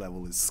competition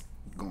level is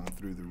going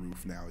through the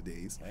roof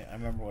nowadays. I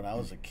remember when I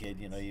was a kid,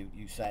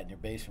 you sat in your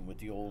basement with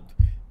the old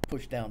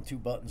push down 2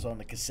 buttons on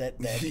the cassette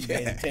deck, you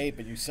made a tape,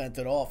 and you sent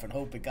it off and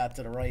hope it got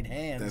to the right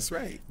hands. That's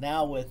right.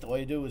 Now with all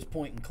you do is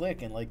point and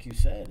click, and like you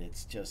said,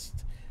 it's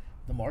just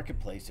the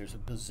marketplace. There's a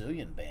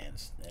bazillion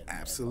bands.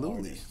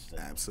 Absolutely.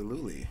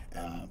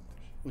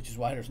 Which is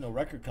why there's no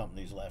record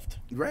companies left.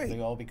 Right.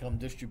 They all become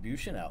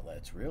distribution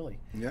outlets, really.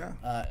 Yeah.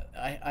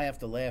 I have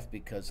to laugh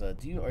because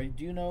do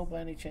you know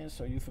by any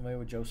chance? Are you familiar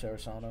with Joe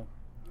Sarasano?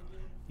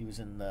 He was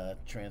in the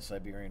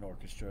Trans-Siberian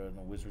Orchestra and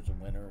the Wizards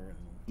of Winter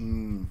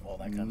and all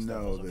that kind of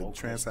stuff. No, the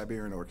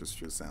Trans-Siberian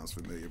Orchestra sounds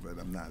familiar, but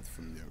I'm not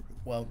familiar with it.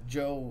 Well,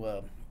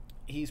 Joe,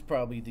 he's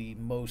probably the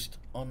most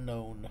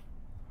unknown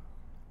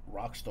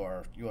rock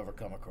star you ever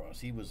come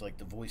across. He was like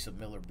the voice of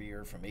Miller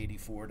Beer from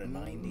 84 to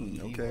 90.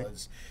 Okay. He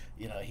was,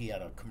 he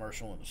had a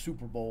commercial in the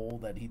Super Bowl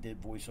that he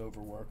did voiceover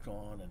work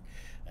on,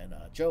 and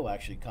Joe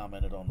actually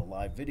commented on the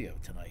live video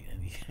tonight,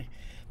 and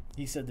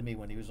he said to me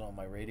when he was on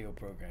my radio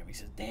program, he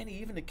said, "Danny,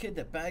 even the kid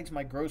that bags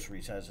my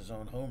groceries has his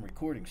own home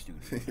recording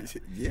studio."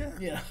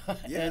 Yeah.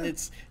 And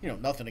it's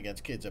nothing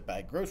against kids that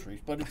bag groceries,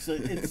 but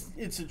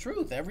it's the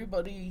truth.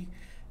 Everybody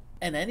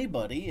and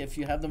anybody, if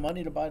you have the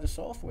money to buy the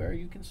software,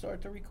 you can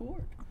start to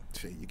record.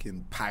 You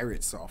can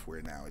pirate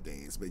software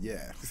nowadays, but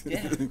yeah.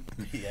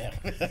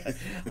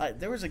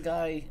 There was a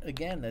guy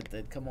again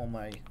that come on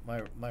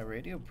my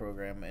radio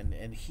program,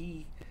 and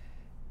he,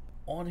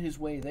 on his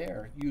way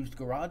there, used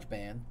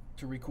GarageBand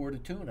to record a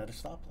tune at a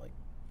stoplight.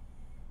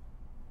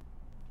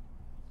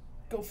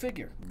 Go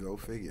figure.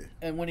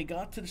 And when he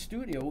got to the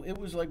studio, it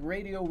was like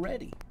radio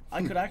ready.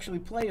 I could actually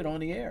play it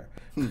on the air.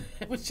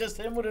 It was just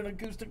him with an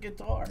acoustic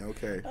guitar.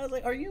 Okay. I was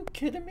like, "Are you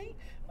kidding me?"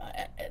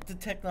 The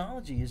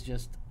technology is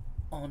just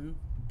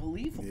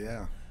unbelievable.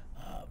 Yeah.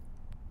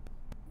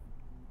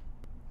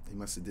 He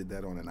must have did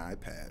that on an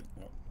iPad.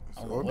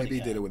 Or maybe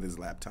he did it with his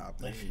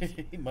laptop.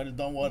 He might have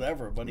done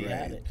whatever, but he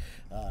had it.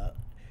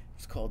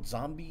 It's called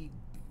Zombarilla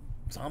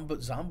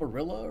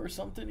or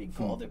something he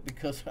called it,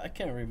 because I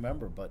can't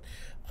remember, but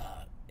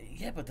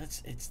but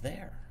it's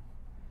there.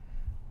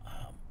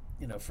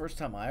 First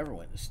time I ever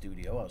went to the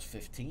studio, I was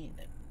 15,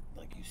 and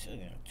like you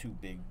said, 2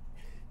 big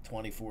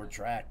 24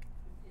 track,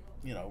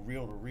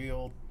 reel to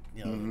reel,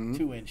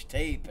 2-inch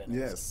tape, and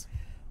yes,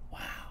 wow,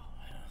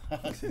 I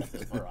was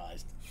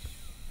mesmerized.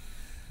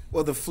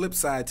 Well, the flip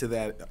side to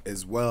that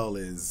as well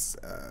is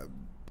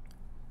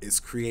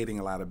creating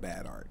a lot of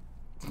bad art.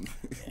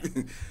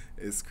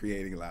 It's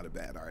creating a lot of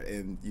bad art,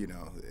 and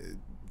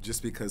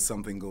just because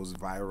something goes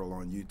viral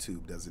on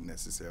YouTube doesn't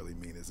necessarily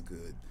mean it's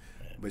good.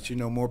 But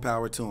more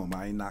power to them.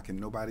 I ain't knocking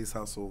nobody's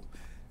hustle.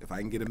 If I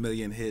can get 1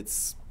 million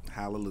hits,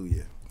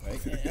 hallelujah.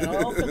 Right, and I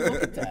often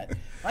look at that.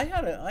 I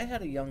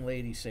had a young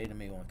lady say to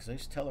me once, because I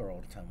used to tell her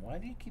all the time, "Why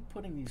do you keep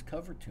putting these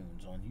cover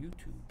tunes on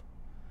YouTube?"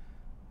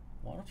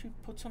 why don't you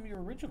put some of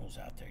your originals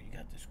out there? You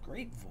got this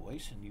great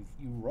voice and you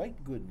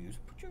write good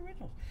music. Put your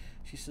originals.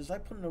 She says, I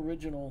put an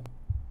original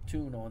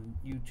tune on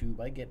YouTube.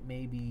 I get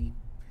maybe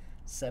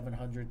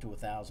 700 to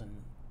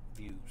 1,000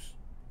 views.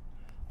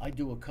 I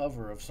do a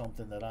cover of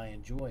something that I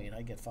enjoy and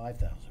I get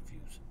 5,000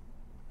 views.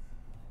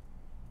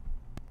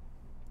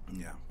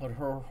 Yeah. But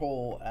her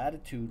whole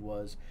attitude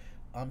was,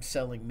 I'm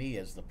selling me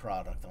as the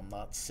product. I'm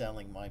not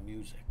selling my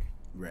music.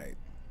 Right.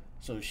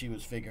 So she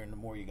was figuring the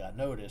more you got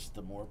noticed,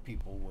 the more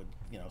people would,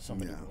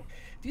 somebody Yeah. would.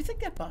 Do you think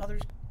that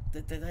bothers,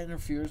 that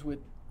interferes with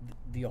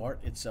the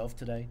art itself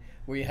today?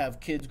 Where you have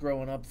kids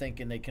growing up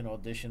thinking they can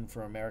audition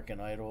for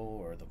American Idol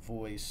or The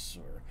Voice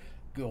or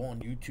go on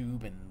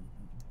YouTube and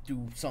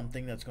do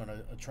something that's going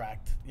to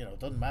attract, it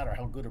doesn't matter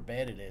how good or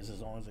bad it is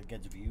as long as it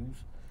gets views.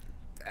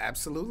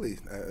 Absolutely.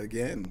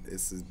 Again,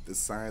 it's the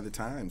sign of the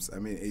times. I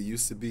mean, it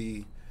used to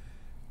be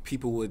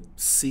people would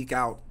seek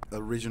out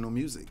original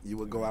music. You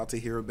would go out to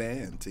hear a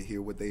band, to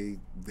hear what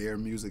their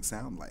music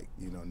sound like.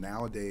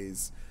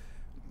 Nowadays,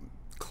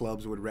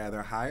 clubs would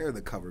rather hire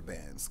the cover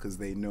bands because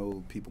they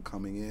know people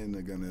coming in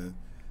are going to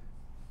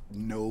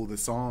know the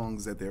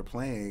songs that they're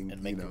playing.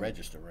 And make the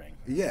register ring.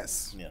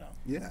 Yes. Yeah.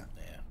 Yeah,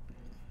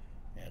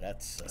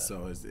 that's...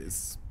 so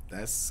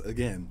that's,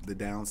 again, the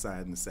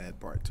downside and the sad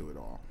part to it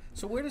all.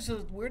 So where does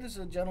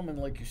a gentleman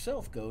like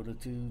yourself go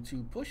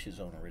to push his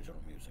own original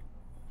music?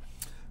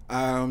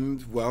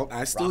 Well,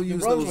 I still Rock New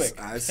use Brunswick.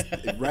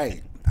 those.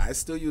 Right, I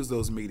still use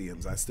those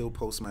mediums. I still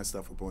post my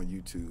stuff up on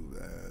YouTube,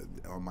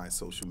 on my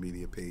social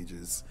media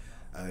pages,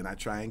 and I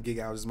try and gig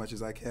out as much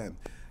as I can.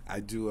 I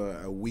do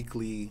a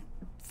weekly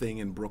thing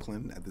in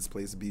Brooklyn at this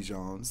place,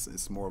 Bijan's.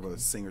 It's more of a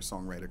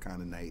singer-songwriter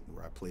kind of night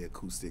where I play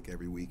acoustic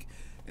every week,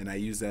 and I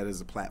use that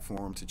as a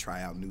platform to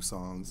try out new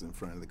songs in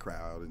front of the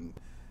crowd and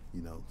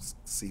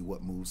see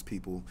what moves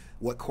people,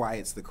 what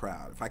quiets the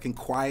crowd. If I can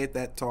quiet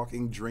that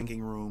talking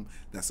drinking room,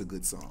 that's a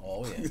good song.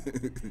 Oh yeah,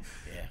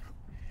 yeah.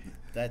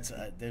 That's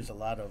there's a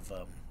lot of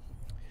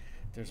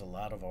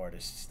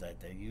artists that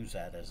they use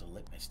that as a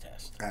litmus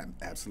test.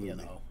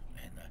 Absolutely.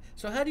 And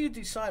so how do you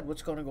decide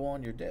what's going to go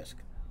on your disc?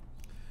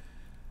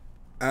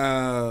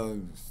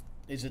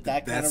 Is it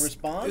that kind of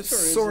response? It's or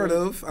is sort it...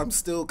 of. I'm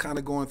still kind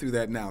of going through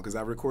that now because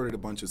I recorded a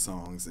bunch of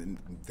songs and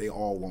they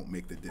all won't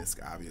make the disc,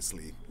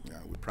 obviously.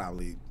 With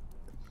probably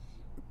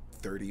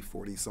 30,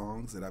 40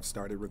 songs that I've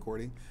started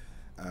recording.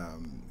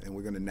 And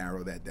we're going to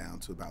narrow that down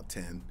to about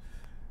 10.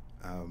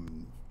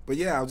 But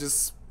yeah, I'll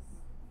just,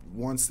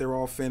 once they're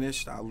all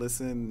finished, I'll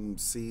listen,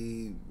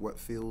 see what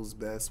feels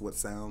best, what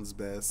sounds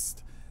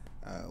best,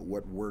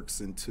 what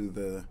works into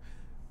the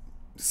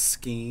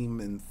scheme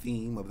and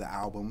theme of the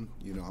album.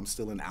 I'm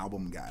still an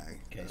album guy.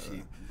 Okay, so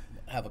you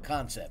have a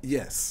concept.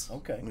 Yes.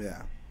 Okay.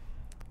 Yeah.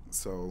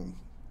 So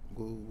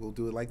we'll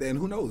do it like that. And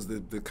who knows,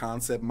 the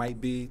concept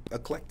might be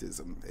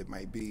eclecticism. It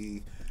might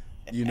be,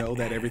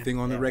 that everything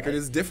on the record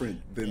is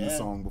different than the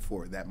song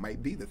before. That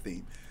might be the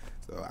theme.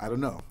 So I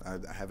don't know. I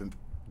haven't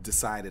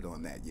decided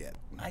on that yet.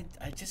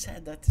 I just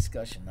had that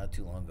discussion not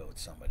too long ago with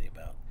somebody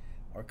about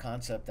our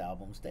concept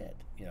album's dead.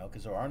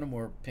 Because there are no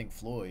more Pink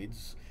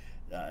Floyds.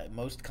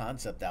 Most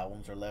concept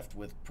albums are left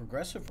with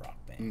progressive rock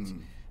bands.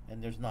 Mm.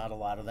 And there's not a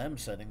lot of them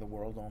setting the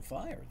world on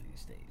fire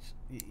these days.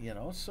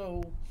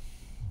 So...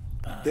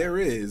 there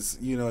is,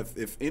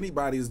 if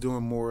anybody's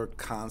doing more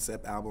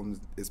concept albums,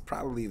 it's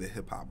probably the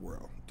hip hop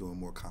world doing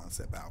more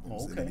concept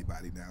albums than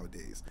anybody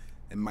nowadays.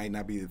 It might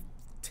not be the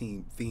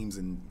themes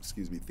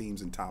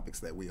and topics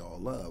that we all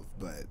love,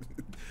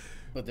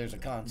 but there's a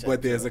concept.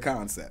 But there's a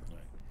concept.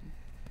 Right.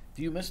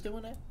 Do you miss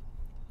doing that?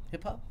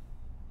 Hip hop?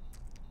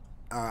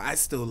 I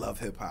still love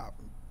hip hop,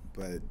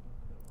 but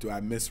do I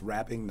miss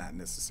rapping? Not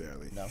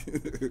necessarily. No.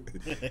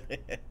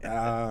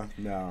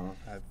 No.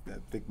 I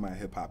think my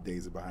hip hop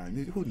days are behind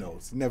me. Who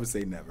knows? Never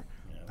say never.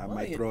 I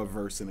might throw a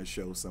verse in a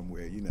show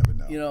somewhere. You never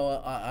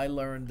know. I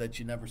learned that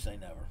you never say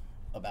never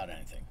about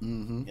anything.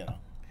 Mm-hmm.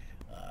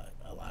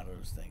 A lot of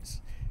those things.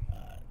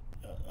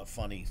 A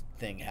funny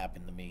thing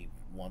happened to me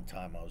one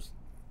time. I was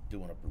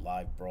doing a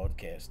live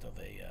broadcast of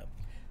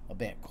a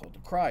band called the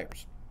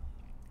Criers,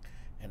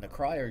 and the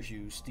Criers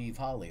used Steve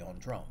Hobley on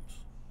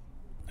drums,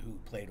 who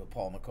played with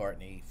Paul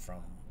McCartney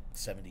from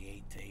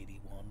 78 to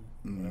 81,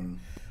 whatever. Mm-hmm.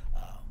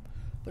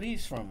 But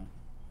he's from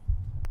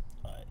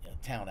a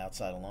town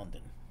outside of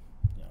London,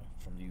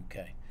 from the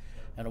UK.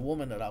 And a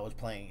woman that I was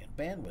playing in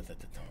band with at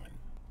the time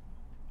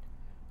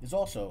is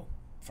also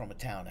from a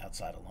town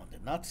outside of London.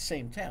 Not the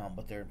same town,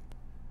 but they're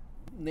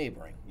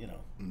neighboring,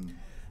 Mm.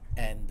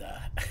 And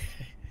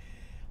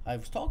I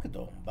was talking to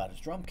him about his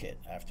drum kit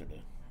after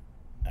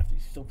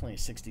he's still playing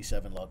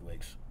 67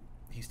 Ludwigs.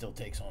 He still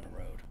takes on the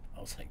road.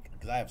 I was like,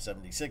 because I have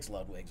 76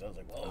 Ludwigs. I was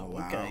like, whoa,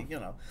 wow. okay,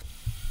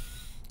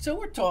 So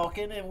we're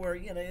talking, and we're,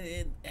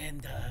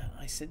 and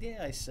I said,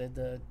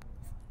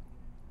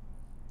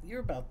 you're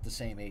about the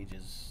same age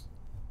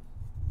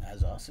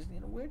as us.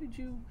 And, where did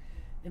you,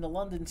 in the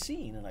London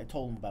scene? And I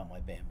told him about my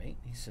bandmate.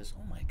 He says,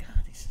 oh my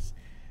God. He says,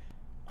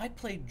 I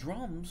played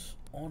drums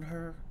on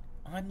her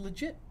I'm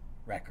Legit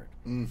record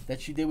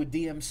that she did with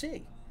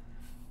DMC.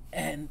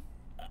 And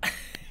I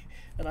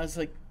was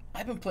like,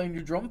 I've been playing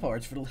your drum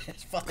parts for the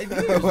last 5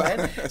 years,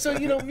 man. So,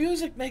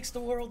 music makes the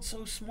world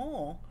so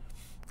small.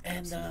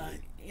 And,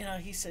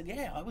 he said,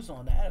 yeah, I was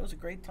on that. It was a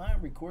great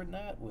time recording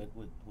that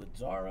with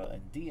Zara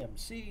and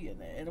DMC.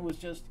 And it was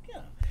just,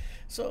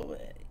 So,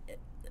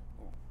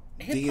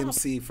 hip-hop,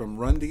 DMC from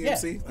Run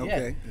DMC? yeah,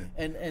 Okay.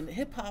 yeah. And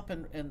hip-hop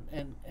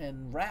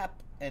and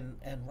rap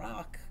and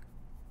rock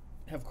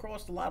have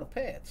crossed a lot of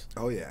paths.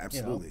 Oh, yeah,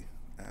 absolutely.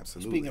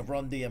 Absolutely. Speaking of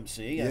Run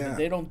DMC, I Yeah. mean,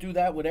 they don't do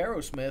that with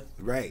Aerosmith.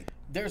 Right.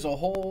 There's a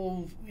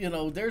whole,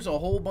 there's a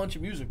whole bunch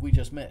of music we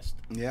just missed.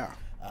 Yeah.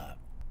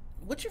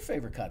 What's your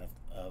favorite kind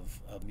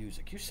of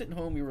music? You're sitting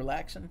home, you're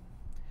relaxing.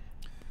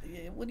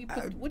 When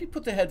do you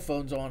put the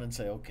headphones on and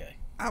say, okay?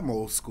 I'm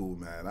old school,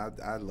 man.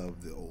 I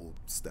love the old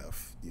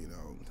stuff,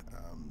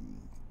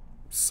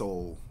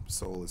 Soul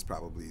is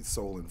probably,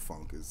 soul and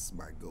funk is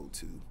my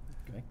go-to.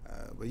 Okay.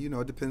 But,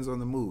 it depends on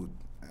the mood.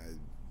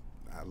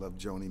 I love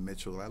Joni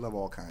Mitchell. I love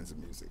all kinds of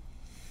music.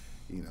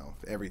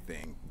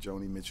 Everything.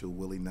 Joni Mitchell,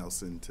 Willie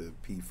Nelson to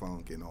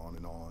P-Funk and on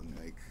and on.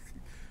 Like,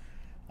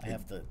 I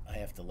have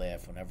to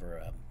laugh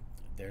whenever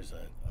there's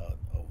a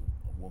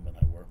woman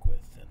I work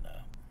with, and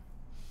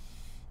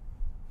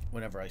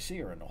whenever I see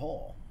her in the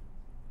hall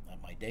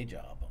at my day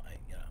job, I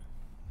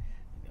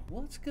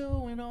what's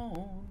going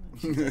on?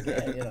 And she's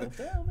like, yeah,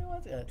 tell me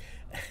what's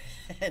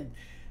and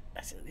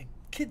I said,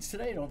 kids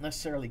today don't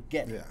necessarily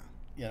get it.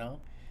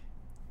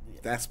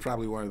 That's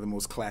probably one of the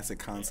most classic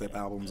concept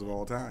albums of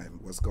all time.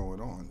 What's going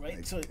on? Right.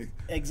 Like, So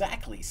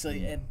exactly. So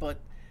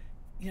but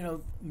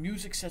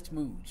music sets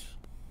moods.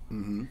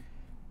 Mm-hmm.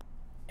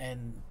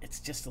 And it's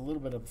just a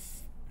little bit of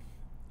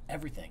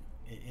everything.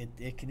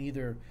 It can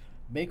either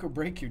make or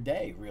break your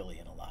day, really,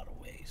 in a lot of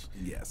ways.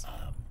 Yes.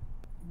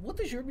 What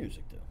does your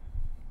music do?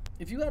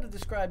 If you had to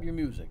describe your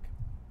music,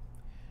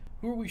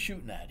 who are we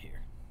shooting at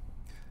here?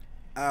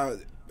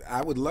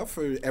 I would love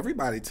for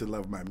everybody to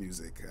love my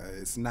music.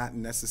 It's not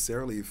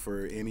necessarily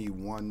for any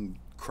one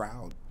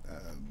crowd.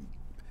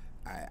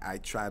 I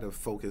try to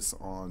focus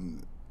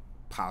on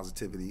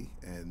positivity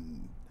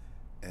and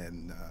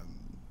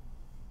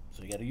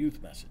So you got a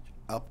youth message.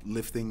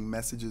 uplifting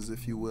messages,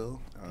 if you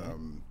will.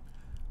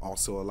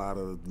 Also a lot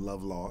of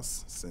love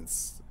loss,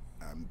 since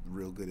I'm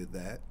real good at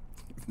that.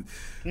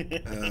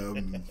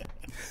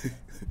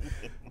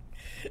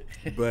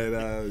 But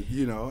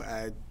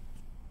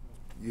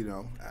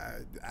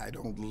I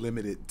don't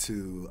limit it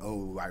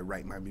to, I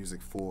write my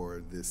music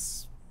for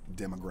this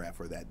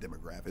demographic or that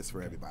demographic. It's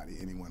for everybody,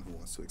 anyone who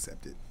wants to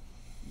accept it.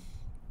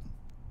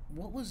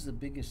 What was the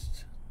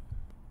biggest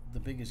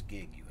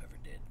gig you ever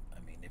did?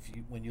 I mean,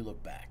 when you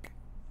look back,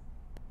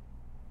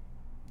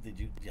 did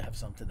you have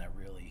something that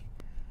really,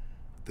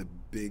 The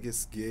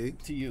biggest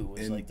gig to you,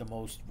 was like the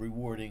most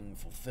rewarding,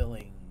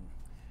 fulfilling?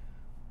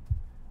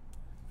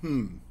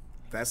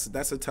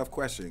 That's a tough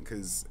question,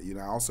 because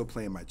I also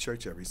play in my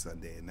church every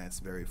Sunday, and that's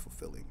very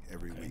fulfilling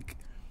every week.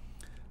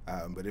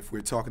 But if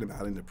we're talking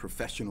about in the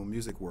professional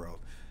music world,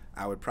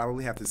 I would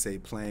probably have to say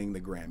playing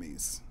the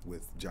Grammys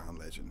with John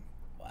Legend.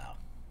 Wow.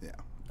 Yeah,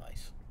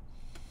 Nice.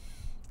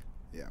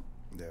 yeah.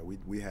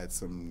 We had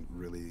some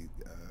really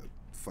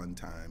fun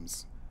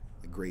times,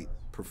 great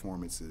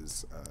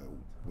performances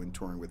when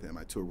touring with him.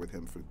 I toured with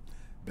him for the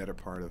better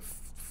part of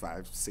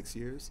 5-6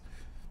 years,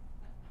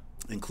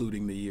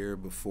 including the year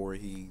before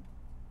he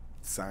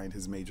signed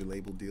his major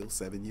label deal,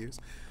 7 years.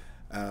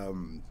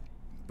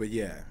 But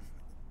yeah,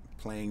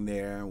 playing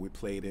there. We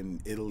played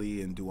in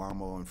Italy, in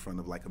Duomo, in front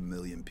of like 1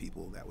 million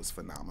people. That was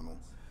phenomenal.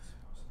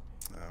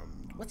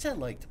 What's that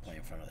like to play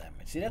in front of that?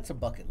 See, that's a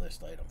bucket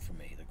list item for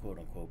me, the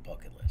quote-unquote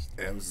bucket list.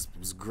 It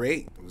was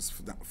great. It was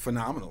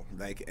phenomenal.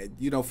 Like,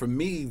 for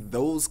me,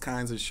 those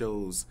kinds of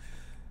shows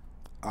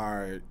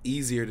are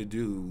easier to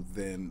do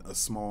than a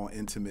small,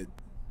 intimate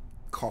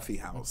coffee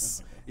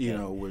house,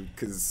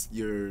 because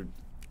you're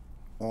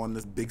on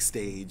this big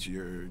stage,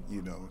 you're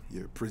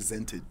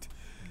presented,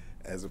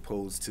 as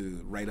opposed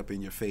to right up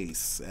in your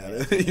face.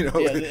 Yeah,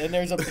 and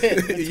there's a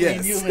pit between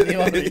Yes. you and the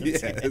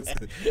audience.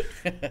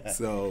 Yes.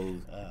 So,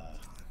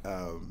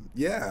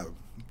 yeah,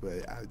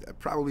 but I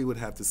probably would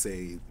have to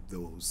say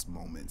those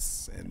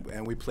moments.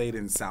 And we played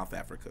in South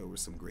Africa with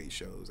some great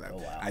shows. Oh,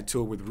 wow. I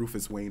toured with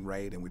Rufus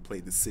Wainwright, and we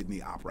played the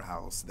Sydney Opera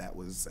House. That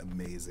was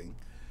amazing.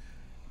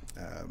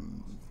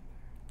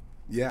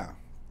 Yeah.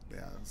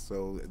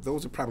 So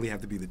those would probably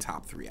have to be the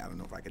top 3. I don't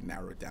know if I could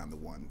narrow it down to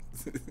one.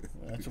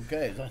 That's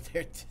okay.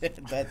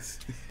 That's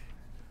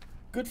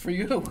good for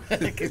you.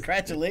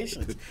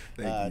 Congratulations.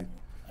 Thank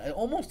you.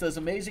 Almost as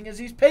amazing as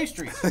these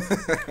pastries.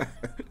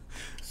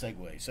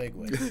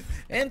 Segue.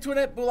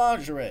 Antoinette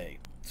Boulangerie,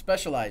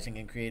 specializing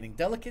in creating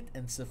delicate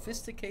and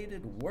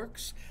sophisticated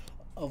works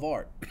of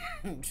art.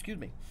 Excuse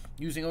me.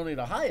 Using only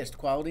the highest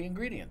quality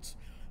ingredients.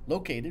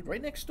 Located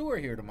right next door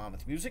here to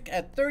Monmouth Music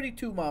at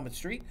 32 Monmouth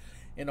Street,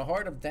 in the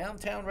heart of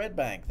downtown Red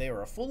Bank. They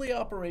are a fully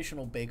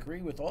operational bakery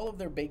with all of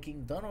their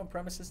baking done on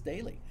premises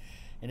daily.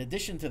 In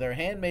addition to their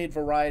handmade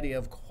variety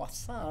of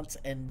croissants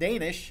and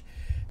Danish,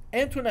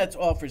 Antoinette's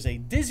offers a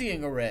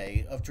dizzying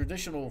array of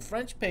traditional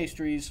French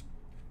pastries,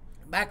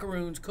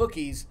 macaroons,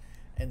 cookies,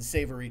 and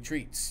savory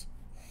treats.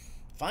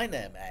 Find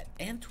them at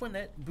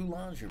Antoinette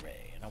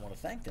Boulangerie. And I want to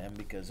thank them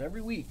because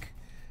every week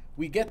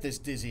we get this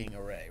dizzying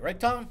array. Right,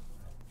 Tom?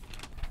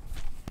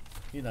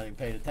 You're not even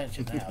paying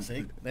attention now,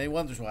 see? Then he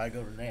wonders why I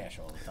go to Nash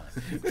all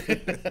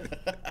the time.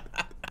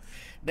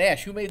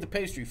 Nash, who made the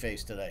pastry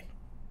face today?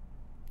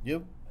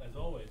 You? As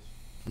always.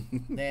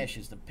 Nash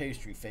is the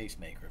pastry face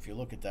maker, if you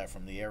look at that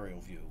from the aerial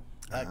view.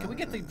 Can we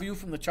get the view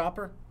from the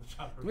chopper? The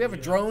chopper, Do we have a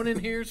yeah. drone in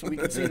here so we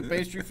can see the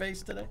pastry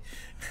face today?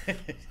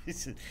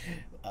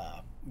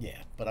 Yeah,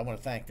 but I want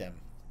to thank them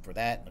for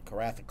that and the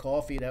Carafa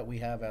coffee that we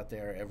have out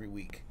there every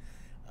week.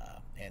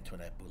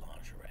 Antoinette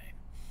Boulangerie.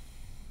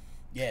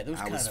 Yeah, those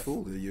I kind was of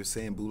fooled. You're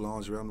saying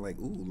boulangerie. I'm like,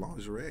 ooh,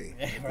 lingerie.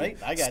 right.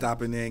 I got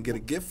Stop in there and get a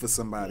gift for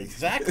somebody.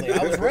 exactly.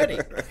 I was ready.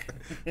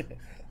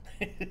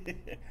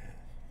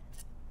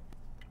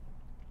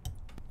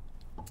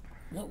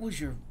 What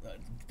was your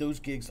those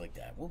gigs like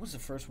that? What was the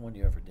first one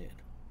you ever did?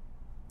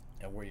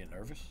 And were you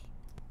nervous?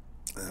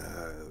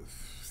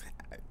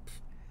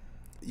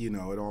 You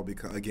know, it all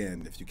because,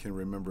 again, if you can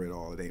remember it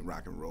all, it ain't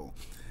rock and roll.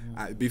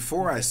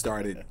 Before I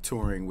started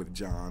touring with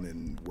John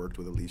and worked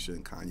with Alicia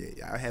and Kanye,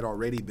 I had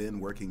already been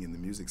working in the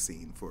music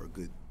scene for a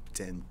good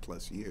 10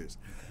 plus years,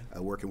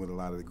 working with a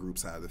lot of the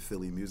groups out of the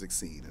Philly music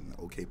scene and the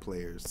OK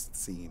Players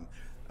scene,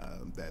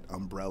 that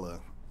umbrella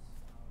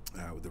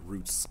with the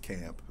Roots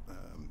Camp,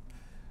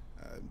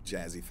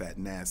 Jazzy Fat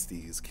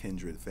Nasties,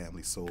 Kindred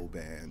Family Soul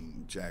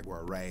Band,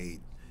 Jaguar Wright,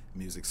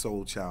 Music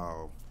Soul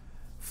Child,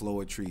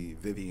 Floetry,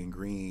 Vivian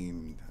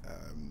Green,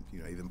 you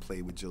know, I even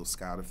played with Jill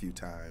Scott a few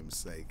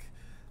times. Like,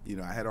 you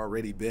know, I had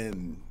already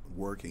been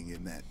working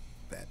in that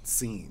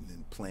scene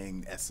and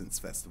playing Essence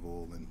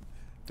Festival and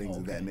things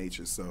of that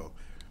nature. So,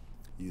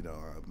 you know,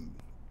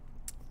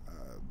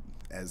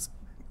 as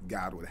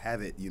God would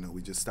have it, you know,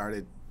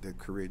 the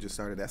career just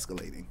started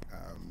escalating.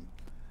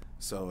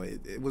 So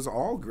it was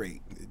all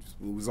great. It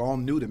was all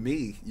new to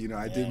me. You know,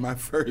 I did my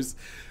first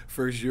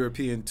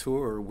European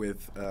tour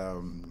with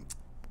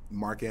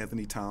Mark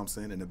Anthony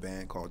Thompson and a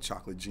band called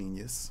Chocolate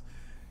Genius.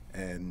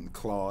 And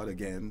Claude,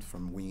 again,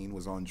 from Ween,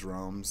 was on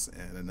drums,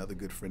 and another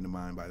good friend of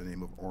mine by the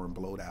name of Oren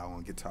Blodow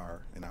on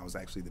guitar, and I was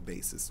actually the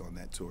bassist on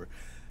that tour.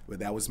 But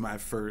that was my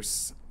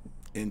first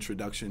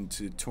introduction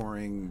to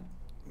touring,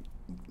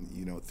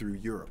 you know, through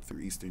Europe, through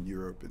Eastern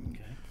Europe, and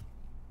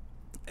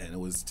it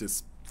was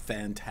just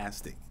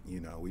fantastic. You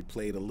know, we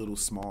played a little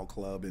small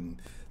club in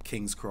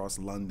King's Cross,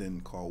 London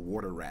called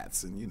Water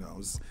Rats, and, you know, it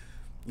was,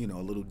 you know,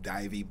 a little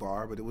divey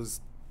bar, but it was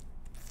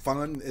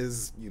fun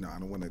as, you know, I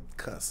don't want to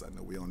cuss, I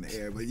know we're on the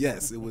air, but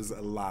yes, it was a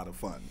lot of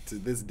fun. To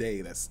this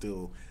day, that's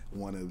still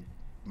one of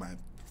my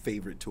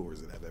favorite tours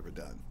that I've ever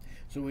done.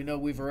 So we know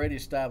we've already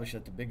established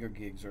that the bigger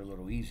gigs are a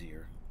little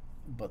easier,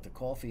 but the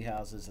coffee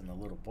houses and the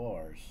little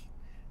bars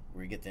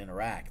where you get to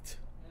interact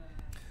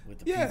with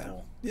the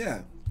people.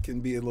 Yeah, can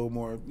be a little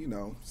more, you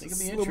know, They can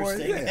be a little more,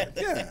 interesting.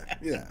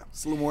 yeah.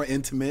 It's a little more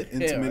intimate.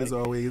 Intimate right. as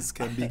always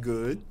can be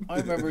good. I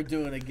remember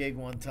doing a gig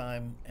one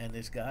time, and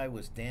this guy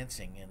was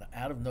dancing, and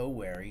out of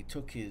nowhere, he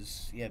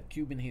had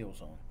Cuban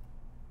heels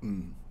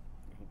on,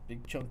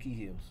 big chunky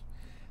heels,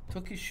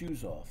 took his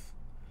shoes off,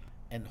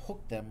 and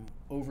hooked them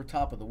over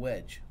top of the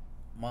wedge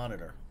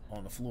monitor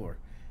on the floor,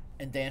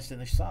 and danced in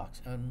his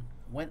socks, and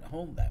went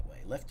home that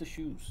way, left the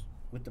shoes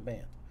with the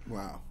band.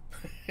 Wow.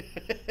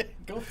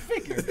 Go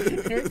figure.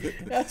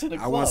 That's in a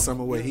club. I want some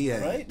of what he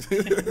had. Right?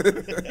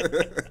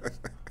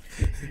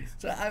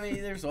 So, I mean,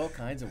 there's all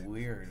kinds of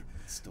weird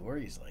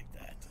stories like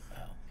that.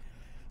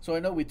 So I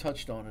know we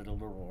touched on it a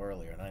little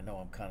earlier, and I know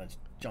I'm kind of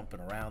jumping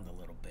around a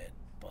little bit,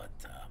 but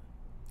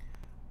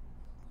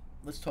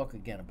let's talk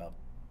again about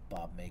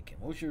Bob Macon.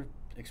 What was your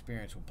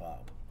experience with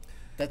Bob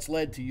that's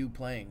led to you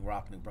playing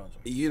Rock New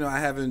Brunswick? You know,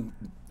 I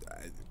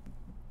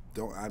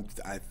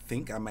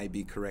think I might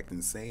be correct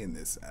in saying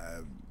this.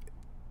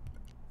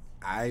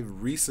 I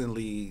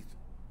recently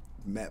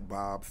met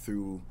Bob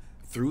through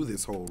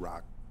this whole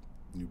Rock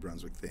New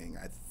Brunswick thing.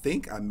 I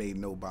think I may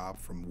know Bob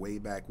from way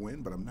back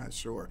when, but I'm not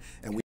sure.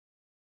 And we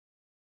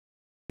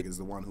is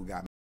the one who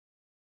got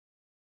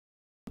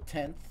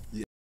 10th.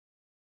 Yeah.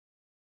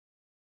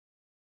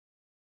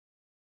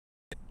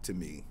 To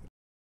me.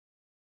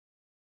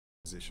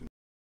 Musician.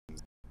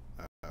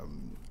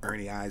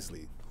 Ernie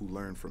Isley, who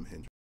learned from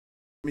Hendrix.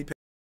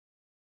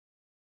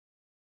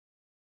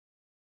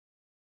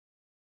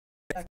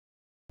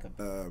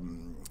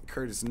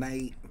 Curtis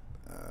Knight,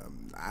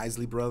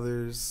 Isley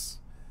Brothers.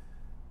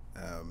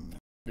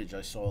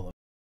 I saw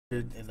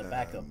in the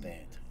backup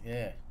band.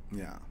 Yeah.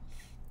 Yeah.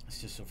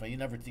 It's just so funny. You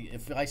never.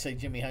 If I say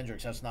Jimi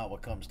Hendrix, that's not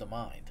what comes to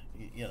mind.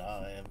 You know,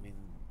 I mean,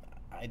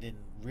 I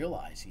didn't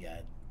realize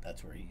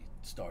that's where he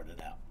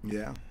started out.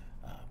 Yeah.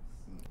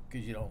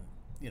 Because you don't,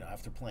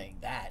 after playing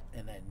that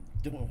and then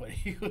doing what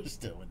he was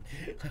doing,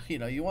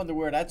 you wonder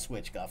where that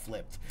switch got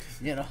flipped.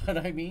 You know what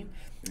I mean?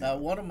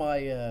 One of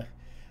my,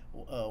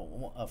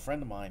 a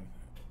friend of mine,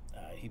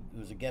 he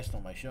was a guest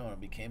on my show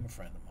and became a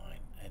friend of mine,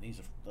 and he's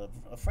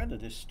a friend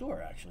of this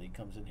store actually. He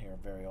comes in here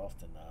very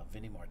often.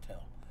 Vinny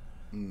Martell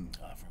from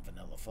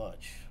Vanilla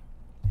Fudge.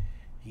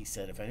 He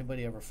said if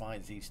anybody ever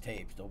finds these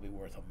tapes, they'll be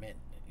worth a mint.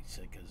 He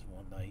said because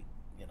one night,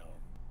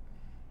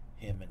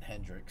 him and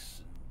Hendrix,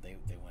 and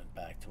they went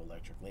back to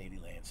Electric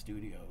Ladyland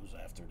Studios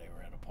after they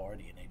were at a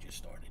party, and they just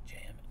started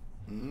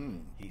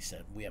jamming. He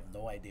said, we have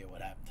no idea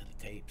what happened to the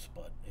tapes,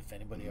 but if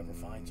anybody ever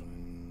finds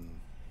them,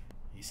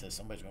 he says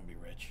somebody's going to be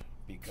rich,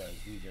 because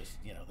we just,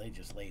 they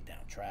just laid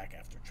down track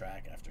after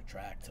track after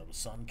track till the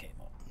sun came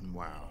up.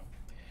 Wow.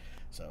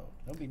 So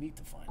it'll be neat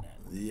to find that.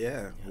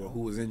 Yeah. Well, who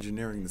was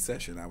engineering the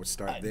session? I would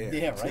start there.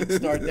 Yeah, right.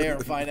 Start there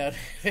and find out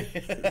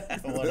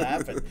what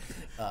happened.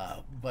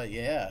 But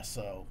yeah,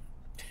 so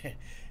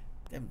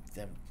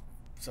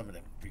some of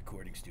them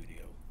recording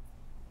studio.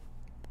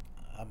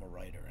 I'm a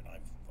writer, and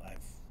I've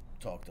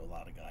talked to a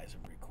lot of guys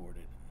that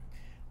recorded.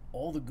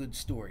 All the good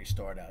stories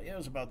start out. Yeah, it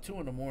was about 2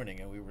 a.m,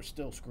 and we were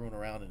still screwing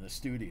around in the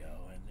studio,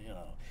 and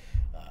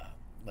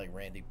like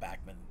Randy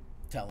Bachman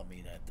telling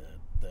me that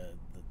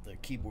the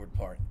keyboard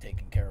part in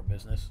Taking Care of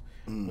Business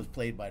was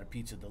played by the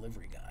pizza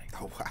delivery guy.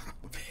 Oh wow!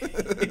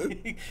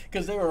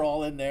 Because they were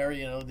all in there.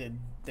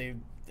 It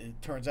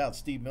turns out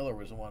Steve Miller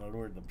was the one that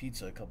ordered the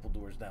pizza a couple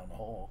doors down the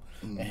hall,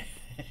 and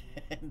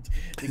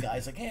the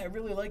guy's like, "Hey, I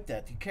really like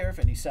that. Do you care if?"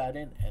 And he sat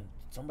in, and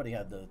somebody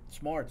had the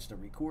smarts to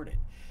record it.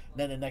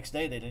 Then the next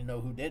day, they didn't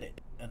know who did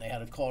it, and they had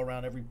to call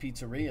around every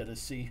pizzeria to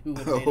see who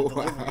had made a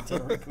delivery to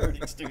the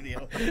recording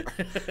studio.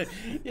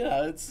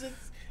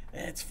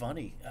 It's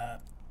funny.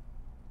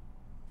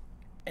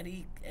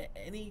 Any?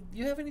 Do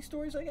you have any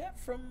stories like that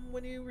from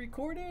when you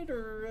recorded,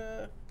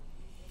 or?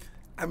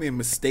 I mean,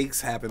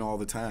 mistakes happen all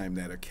the time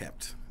that are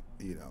kept.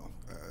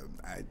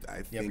 I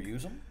think. You ever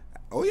use them?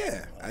 Oh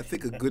yeah, I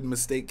think a good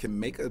mistake can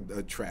make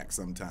a track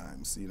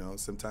sometimes.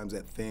 Sometimes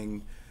that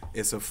thing,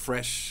 it's a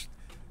fresh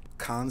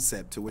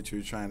concept to what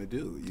you're trying to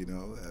do.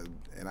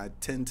 And I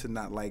tend to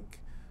not like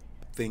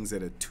things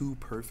that are too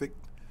perfect.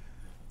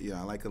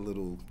 I like a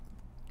little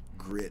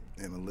grit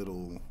and a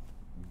little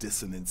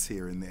dissonance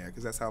here and there,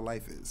 because that's how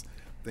life is.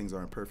 Things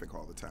aren't perfect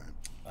all the time.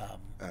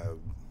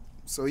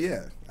 So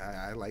yeah,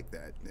 I like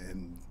that.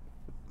 And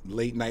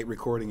late night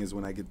recording is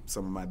when I get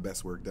some of my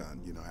best work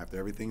done. After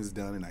everything's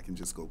done and I can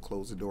just go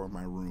close the door of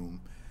my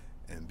room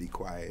and be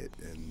quiet,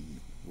 and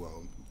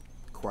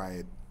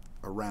quiet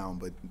around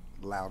but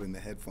loud in the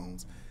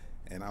headphones,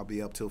 and I'll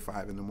be up till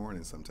 5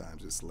 a.m.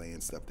 sometimes, just laying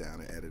stuff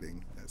down and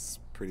editing. That's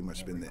pretty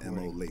much been the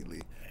MO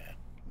lately. Yeah.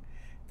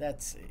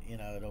 That's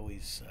it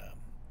always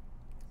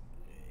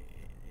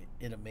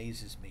it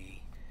amazes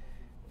me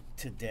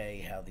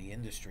today how the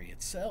industry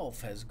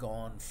itself has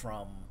gone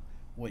from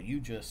what you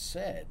just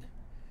said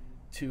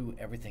to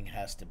everything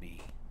has to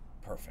be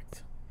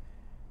perfect.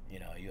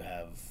 You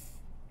have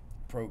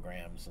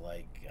programs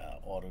like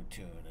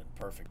auto-tune and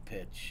perfect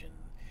pitch, and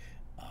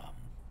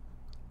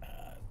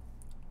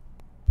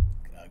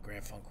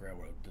Grand Funk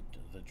Railroad,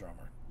 the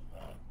drummer,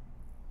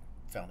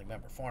 founding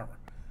member, Farmer,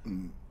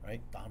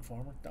 right? Don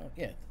Farmer?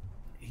 Yeah.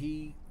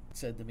 He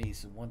said to me, he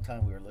said, one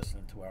time we were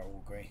listening to our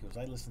old Grand, he goes,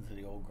 I listened to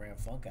the old Grand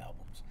Funk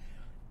albums,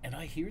 and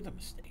I hear the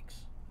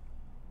mistakes,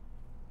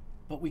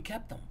 but we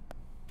kept them.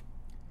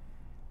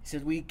 He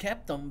said, we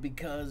kept them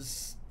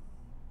because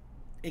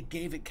it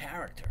gave it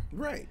character.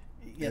 Right.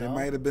 It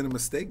might have been a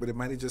mistake, but it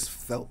might have just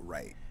felt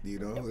right,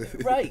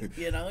 Right.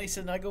 He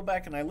said, and I go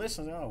back and I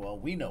listen, oh, well,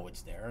 we know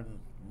it's there, and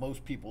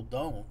most people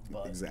don't.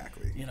 But,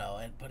 exactly.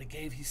 But it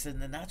gave, he said,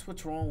 and that's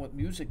what's wrong with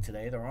music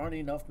today. There aren't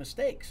enough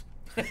mistakes.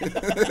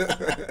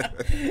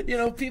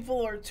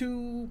 People are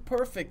too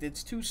perfect.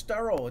 It's too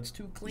sterile. It's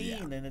too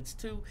clean, and it's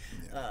too.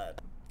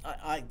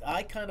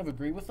 I kind of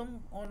agree with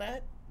them on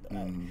that,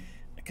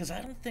 because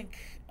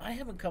I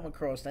haven't come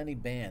across any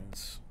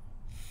bands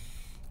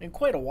in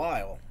quite a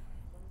while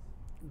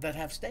that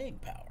have staying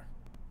power.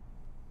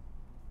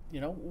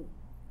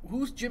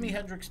 Who's Jimi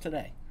Hendrix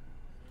today?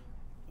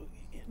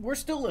 We're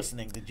still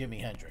listening to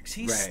Jimi Hendrix.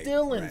 He's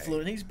still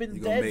influenced. He's been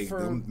dead for.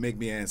 Don't make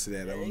me answer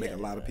that. That'll make a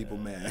lot of people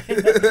mad.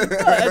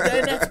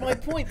 And that's my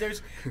point.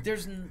 There's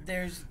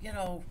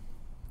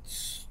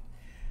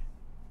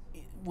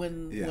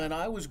when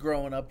I was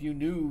growing up, you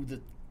knew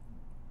that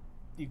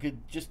you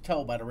could just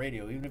tell by the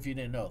radio, even if you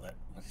didn't know that.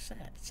 What is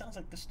that? It sounds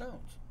like the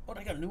Stones. Oh,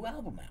 they got a new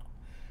album out.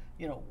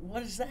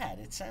 What is that?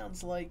 It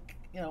sounds like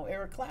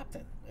Eric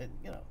Clapton.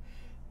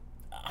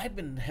 I've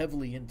been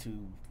heavily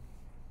into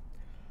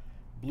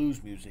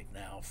blues music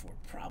now for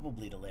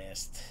probably the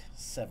last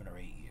 7 or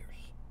 8 year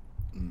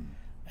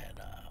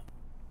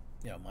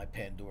And my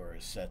Pandora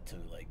is set to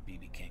like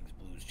B.B. King's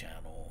Blues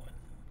Channel, and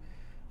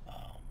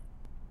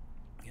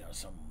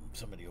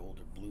some of the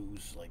older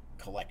blues like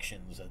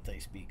collections that they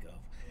speak of.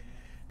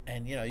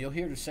 And you'll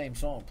hear the same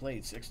song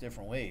played 6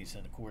 different ways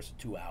in the course of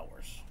 2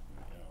 hours.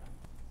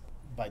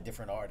 By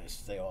different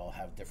artists, they all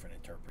have different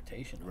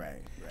interpretations.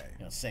 Right.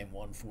 Same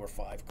 1, 4,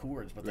 5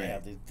 chords, but they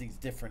have these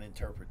different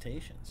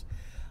interpretations.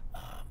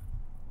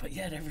 But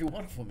yet every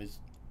one of them is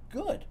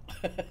good.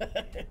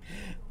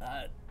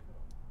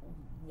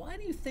 Why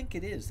do you think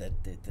it is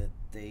that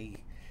they?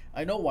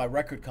 I know why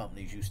record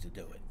companies used to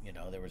do it.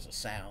 There was a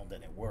sound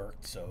and it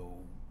worked, so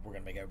we're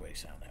gonna make everybody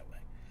sound that way.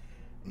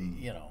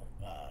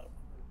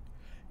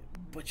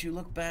 But you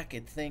look back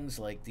at things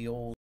like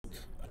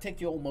take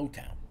the old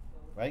Motown,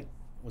 right?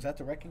 Was that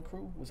the Wrecking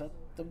Crew? Was that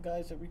them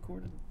guys that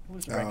recorded? Who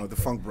was the Wrecking The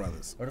Crew? Funk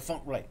Brothers. Or the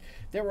Funk, right.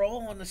 They were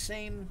all on the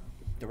same...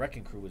 The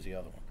Wrecking Crew was the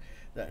other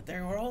one. They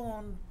were all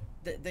on...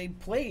 They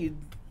played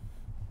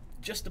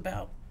just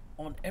about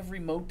on every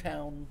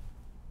Motown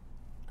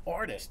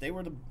artist. They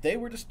were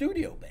the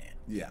studio band.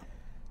 Yeah.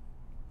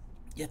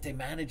 Yet they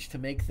managed to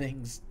make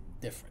things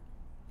different.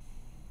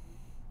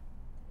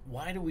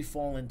 Why do we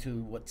fall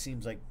into what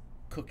seems like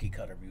cookie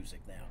cutter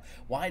music now?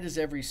 Why does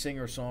every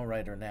singer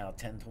songwriter now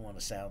tend to want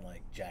to sound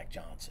like Jack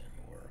Johnson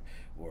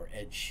or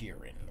Ed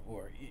Sheeran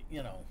or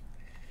you know?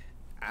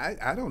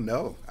 I don't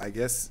know. I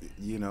guess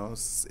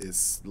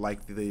it's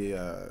like the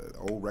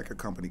old record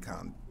company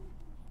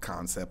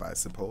concept, I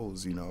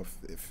suppose.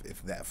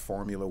 If that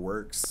formula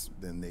works,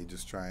 then they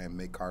just try and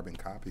make carbon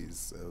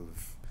copies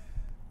of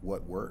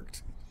what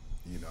worked.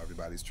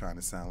 Everybody's trying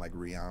to sound like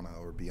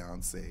Rihanna or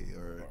Beyonce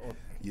or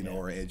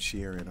or Ed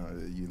Sheeran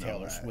or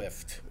Taylor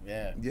Swift.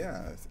 Yeah.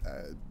 Yeah.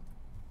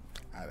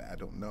 I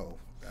don't know.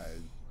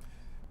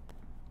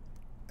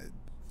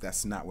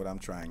 That's not what I'm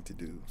trying to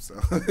do. So.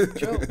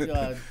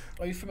 Joe,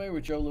 are you familiar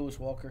with Joe Louis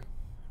Walker,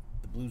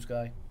 the blues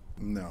guy?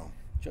 No.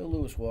 Joe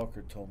Louis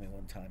Walker told me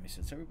one time. He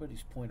said it's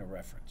everybody's point of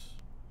reference.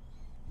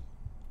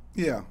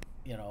 Yeah.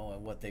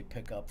 And what they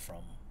pick up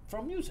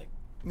from music.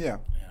 Yeah.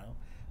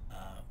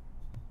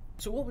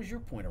 So what was your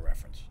point of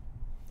reference?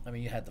 I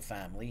mean, you had the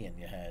family, and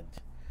you had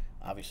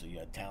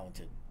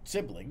talented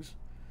siblings.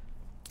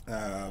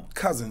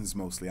 Cousins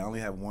mostly. I only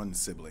have one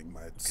sibling,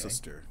 my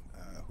sister,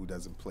 who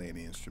doesn't play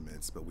any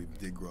instruments, but we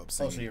did grow up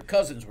singing. Oh, so your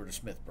cousins were the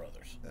Smith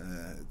brothers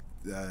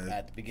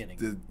at the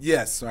beginning.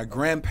 Yes, so my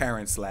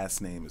grandparents'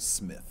 last name is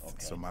Smith. Okay.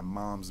 So my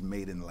mom's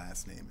maiden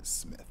last name is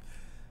Smith.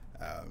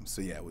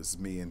 So yeah, it was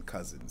me and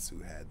cousins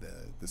who had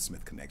the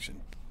Smith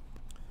connection.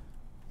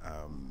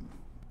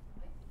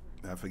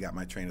 I forgot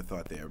my train of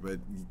thought there, but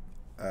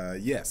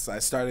yes, I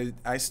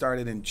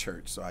started in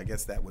church, so I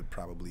guess that would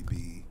probably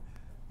be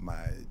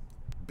my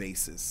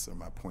basis or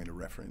my point of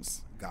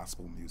reference: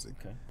 gospel music,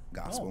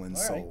 gospel and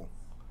soul.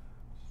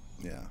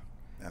 Right. Yeah,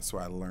 that's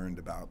where I learned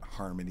about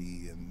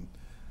harmony, and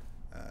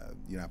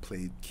I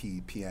played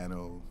key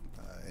piano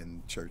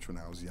in church when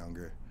I was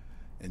younger,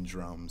 and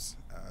drums.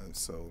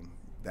 So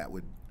that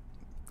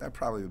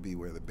probably would be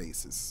where the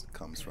basis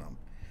comes from.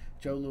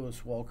 Joe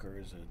Louis Walker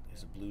is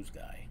a blues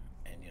guy,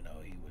 and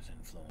he was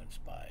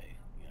influenced by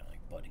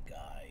like Buddy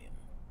Guy and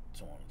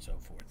so on and so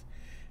forth.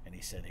 And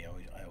he said I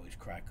always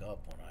crack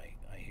up when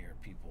I hear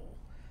people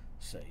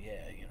say,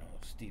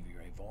 Stevie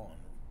Ray Vaughan,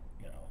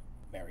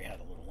 Mary Had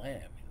a Little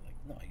Lamb. He's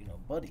like, no,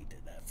 Buddy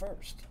did that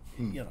first.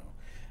 And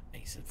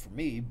he said, for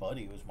me,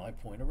 Buddy was my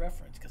point of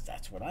reference because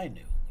that's what I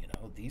knew.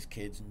 These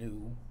kids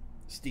knew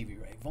Stevie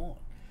Ray Vaughan.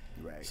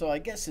 Right. So I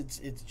guess it's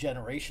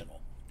generational.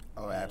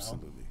 Oh,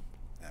 absolutely.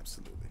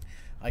 Absolutely.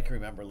 I can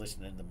remember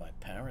listening to my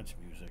parents'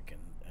 music and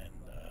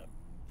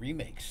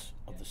remakes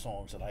of the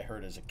songs that I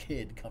heard as a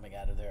kid coming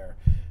out of their,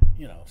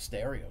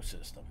 stereo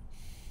system.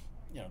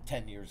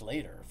 10 years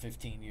later,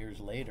 15 years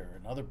later,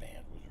 another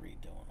band was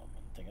redoing them.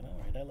 I'm thinking, all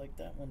right, I like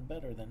that one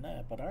better than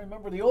that. But I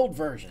remember the old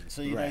version,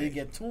 so you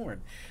get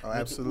torn. Oh,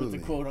 absolutely.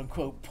 With the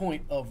quote-unquote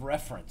point of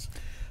reference.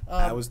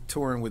 I was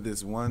touring with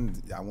this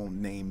one, I won't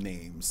name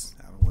names.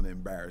 I don't want to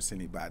embarrass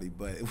anybody,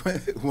 but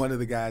one of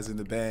the guys in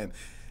the band,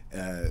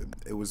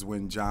 it was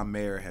when John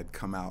Mayer had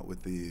come out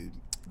with the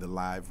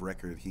live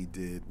record he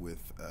did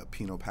with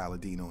Pino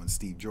Palladino and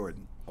Steve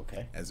Jordan.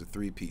 Okay. As a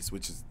three-piece,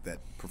 that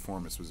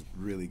performance was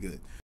really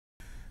good.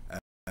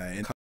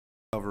 And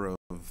cover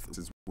of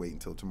is Wait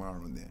Until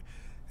Tomorrow in there.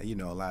 And,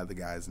 a lot of the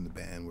guys in the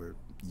band were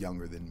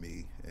younger than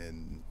me,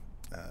 and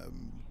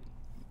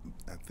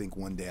I think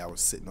one day I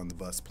was sitting on the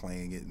bus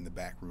playing it in the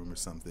back room or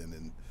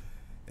something,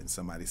 and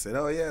somebody said,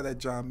 "Oh yeah, that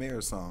John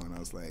Mayer song," and I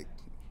was like,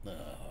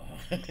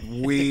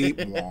 "We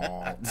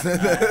won't."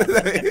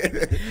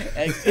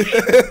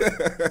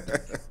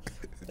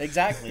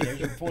 Exactly. There's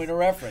your point of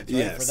reference. Right?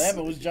 Yes. For them,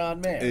 it was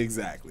John Mayer.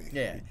 Exactly.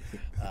 Yeah.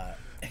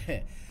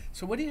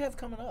 So what do you have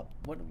coming up?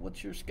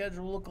 What's your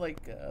schedule look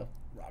like?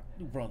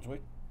 New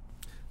Brunswick.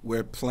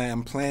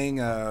 I'm playing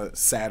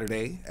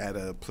Saturday at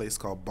a place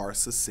called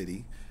Barca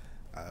City,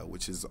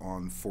 which is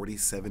on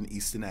 47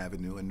 Easton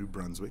Avenue in New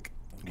Brunswick.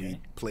 Okay. We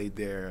played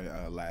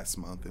there last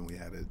month, and we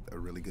had a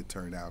really good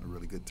turnout, a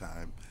really good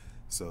time.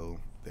 So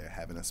they're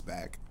having us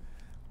back.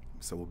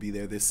 So we'll be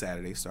there this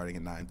Saturday starting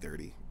at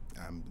 9:30.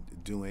 I'm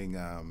doing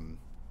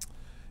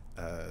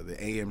the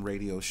AM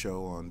radio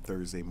show on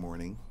Thursday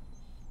morning.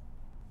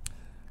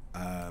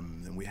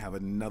 And we have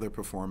another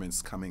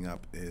performance coming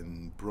up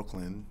in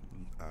Brooklyn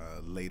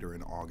later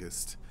in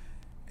August.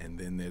 And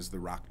then there's the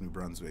Rock New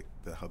Brunswick,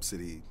 the Hub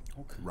City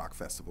Rock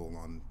Festival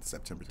on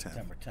September 10th.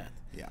 September 10th.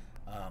 Yeah.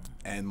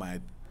 And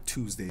my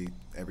Tuesday,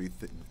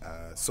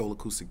 Soul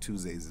Acoustic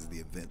Tuesdays is the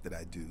event that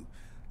I do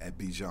at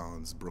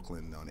Bijan's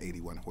Brooklyn on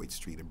 81 Hoyt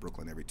Street in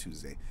Brooklyn every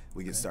Tuesday.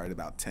 We get started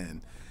about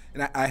 10.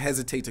 And I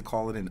hesitate to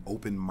call it an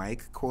open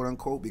mic, quote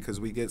unquote,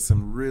 because we get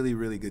some really,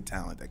 really good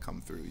talent that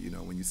come through.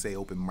 When you say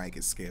open mic,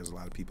 it scares a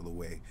lot of people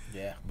away.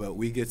 Yeah. But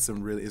we get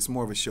some it's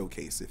more of a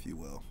showcase, if you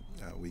will.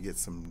 We get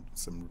some,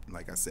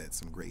 like I said,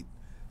 some great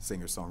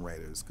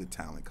singer-songwriters, good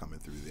talent coming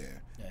through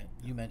there. Yeah,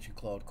 you mentioned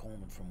Claude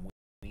Coleman from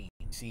Ween,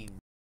 seen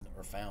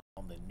or found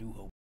the New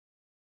Hope.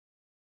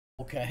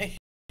 Okay.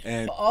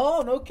 And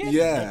oh, no kidding.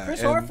 yeah, Chris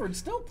and Harford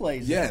still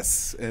plays there.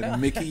 yes, and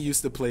Mickey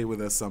used to play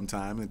with us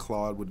sometime, and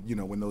Claude would,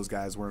 when those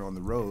guys weren't on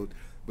the road.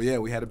 But yeah,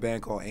 we had a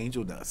band called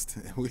Angel Dust,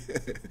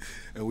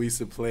 and we used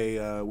to play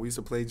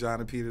John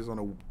and Peters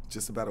on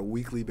just about a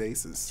weekly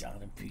basis. John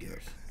and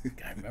Peters.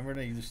 I remember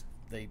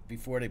they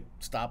before they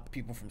stopped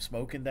people from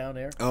smoking down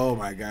there. Oh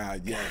my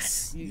God,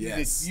 yes,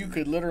 yes. You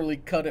could literally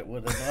cut it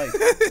with a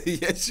knife.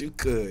 Yes, you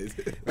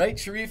could. Right,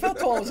 Sharief? How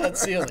tall was that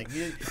ceiling?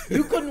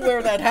 You couldn't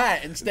wear that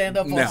hat and stand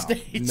up on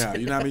stage. No,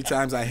 you know how many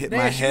times I hit my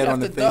Nash, head on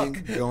the thing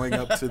duck. going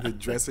up to the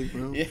dressing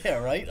room? Yeah,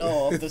 right.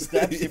 Oh, up the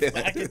steps, you Yeah.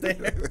 whack it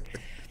there.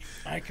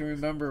 I can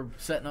remember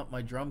setting up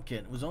my drum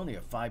kit. It was only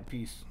a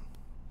 5-piece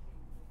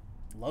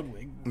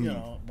Ludwig,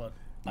 but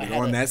I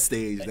had on that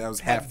stage, that was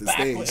half the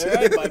stage.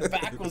 My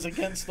back was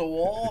against the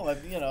wall,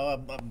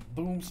 and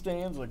boom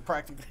stands like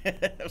practically.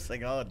 I was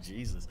like, oh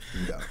Jesus.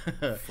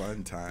 Yeah,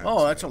 fun times.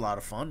 Oh, that's a lot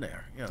of fun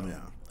there.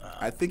 Yeah.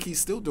 I think he's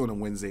still doing a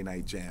Wednesday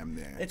night jam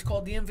there. It's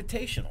called the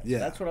Invitational. Yeah.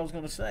 That's what I was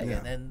going to say.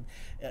 Yeah.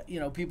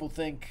 And people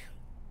think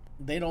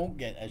they don't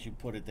get, as you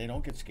put it, they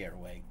don't get scared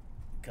away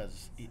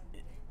because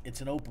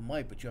it's an open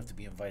mic, but you have to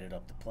be invited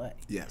up to play.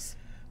 Yes.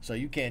 So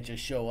you can't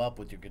just show up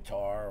with your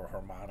guitar or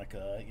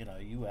harmonica.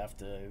 You have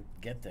to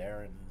get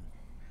there,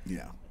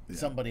 and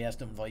somebody has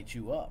to invite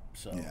you up.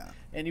 So,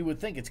 and you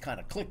would think it's kind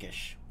of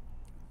cliquish,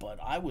 but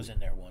I was in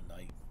there one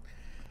night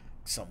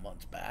some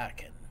months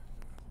back, and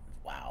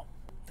wow,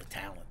 the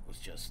talent was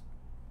just.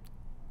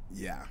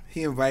 Yeah,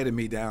 he invited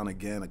me down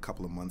again a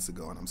couple of months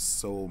ago, and I'm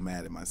so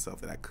mad at myself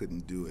that I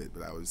couldn't do it.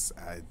 But I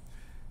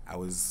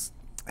was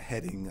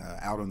heading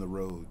out on the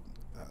road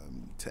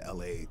to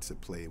LA to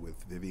play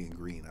with Vivian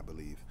Green, I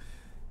believe,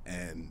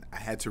 and I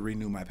had to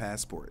renew my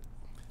passport,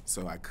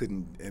 so I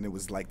couldn't. And it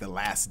was like the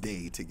last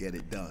day to get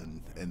it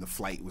done, and the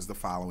flight was the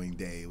following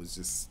day. It was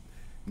just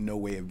no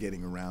way of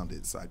getting around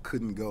it, so I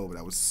couldn't go. But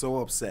I was so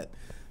upset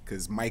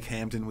because Mike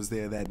Hampton was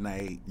there that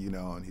night,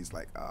 and he's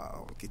like,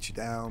 "I'll get you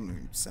down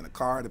and send a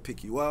car to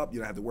pick you up. You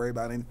don't have to worry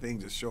about anything.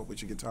 Just show up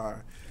with your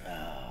guitar."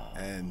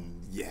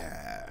 And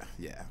yeah,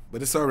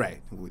 but it's all right.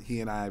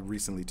 He and I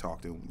recently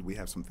talked, and we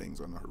have some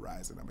things on the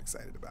horizon I'm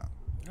excited about.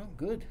 Oh,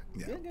 good.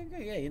 Yeah. Good.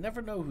 Yeah, you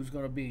never know who's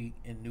going to be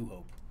in New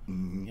Hope.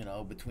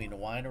 Mm-hmm. Between the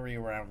winery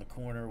around the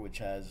corner, which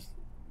has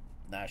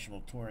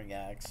national touring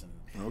acts,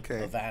 and Okay.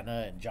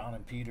 Havana and John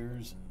and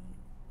Peters, and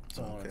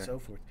so on and so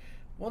forth.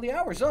 Well, the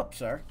hour's up,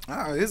 sir.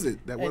 Ah, is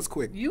it? That was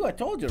quick. I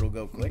told you it'll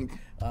go quick.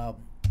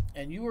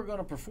 And you were going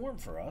to perform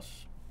for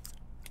us.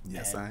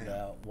 Yes, and, I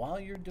am. While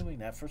you're doing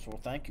that, first of all,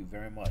 thank you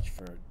very much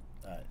for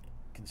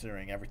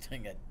considering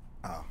everything that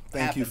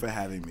Thank you for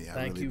having me. I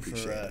Thank really you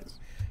appreciate it.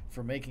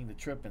 for making the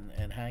trip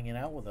and hanging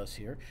out with us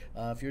here.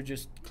 If you're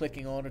just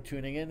clicking on or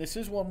tuning in, this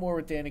is One More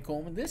with Danny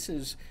Coleman. This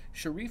is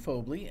Sharief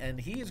Hobley, and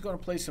he is going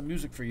to play some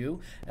music for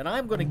you. And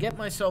I'm going to get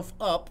myself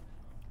up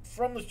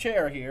from the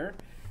chair here,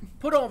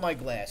 put on my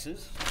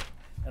glasses,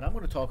 and I'm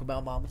going to talk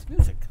about Mama's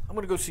music. I'm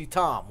going to go see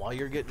Tom while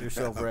you're getting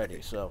yourself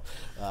ready. So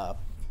I'm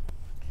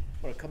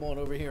going to come on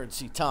over here and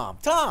see Tom.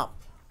 Tom!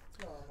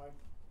 What's going on, Mike?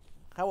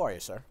 How are you,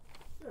 sir?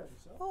 Good,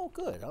 yourself? Oh,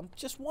 good. I'm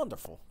just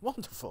wonderful.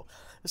 Wonderful.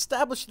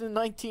 Established in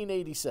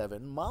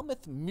 1987,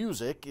 Monmouth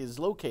Music is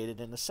located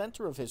in the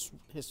center of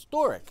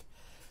historic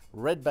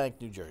Red Bank,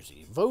 New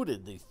Jersey.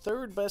 Voted the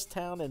third best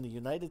town in the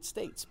United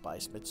States by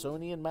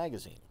Smithsonian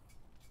Magazine.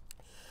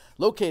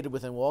 Located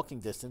within walking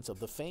distance of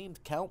the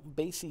famed Count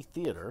Basie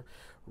Theater,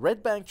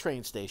 Red Bank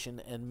train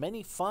station, and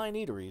many fine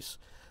eateries,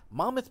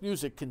 Monmouth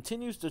Music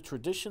continues the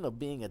tradition of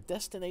being a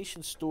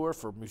destination store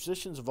for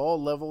musicians of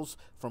all levels,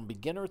 from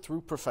beginner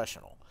through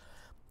professional.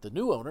 The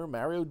new owner,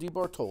 Mario Di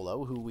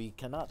Bartolo, who we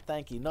cannot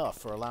thank enough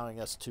for allowing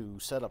us to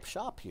set up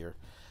shop here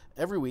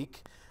every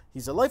week,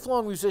 he's a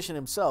lifelong musician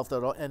himself,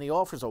 and he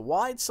offers a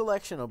wide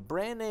selection of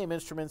brand-name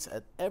instruments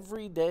at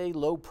everyday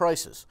low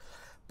prices,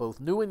 both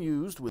new and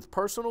used, with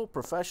personal,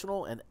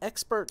 professional, and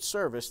expert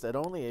service that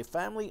only a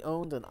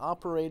family-owned and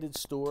operated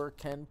store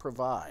can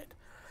provide.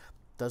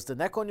 Does the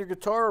neck on your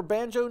guitar or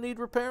banjo need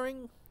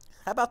repairing?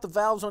 How about the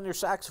valves on your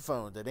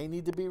saxophone? Do they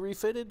need to be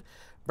refitted?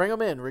 Bring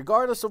them in,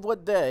 regardless of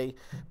what day.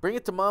 Bring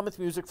it to Monmouth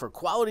Music for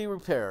quality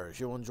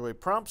repairs. You'll enjoy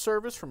prompt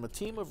service from a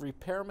team of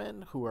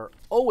repairmen who are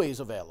always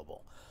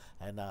available.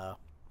 And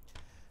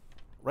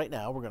right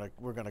now,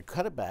 we're gonna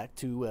cut it back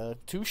to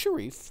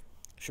Sharief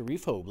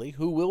Hobley,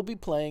 who will be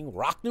playing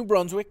Rock New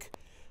Brunswick,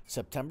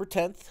 September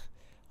 10th,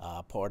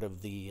 part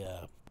of the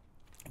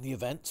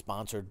event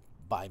sponsored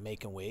by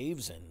Making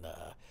Waves and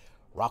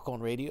Rock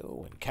on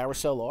Radio and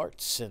Carousel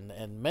Arts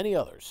and many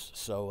others.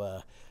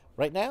 So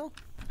right now,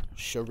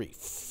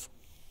 Sharief.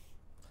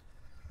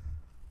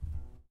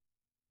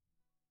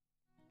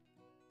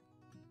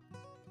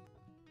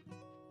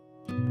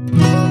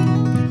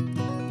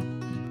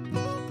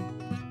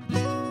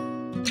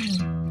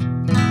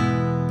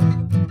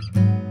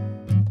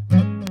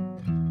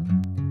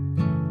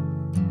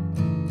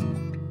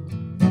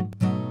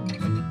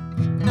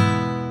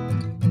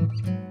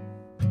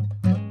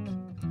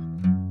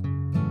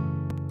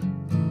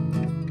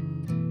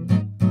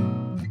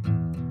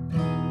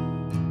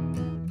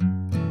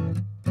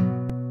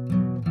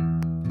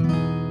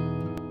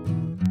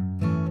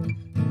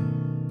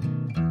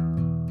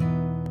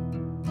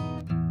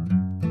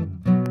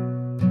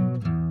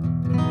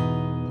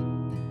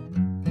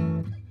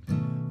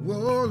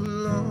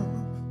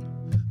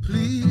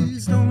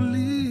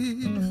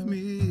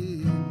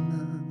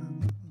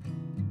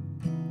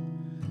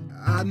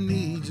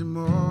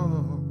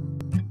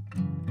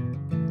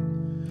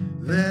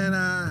 than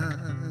I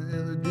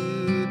ever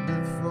did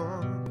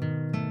before.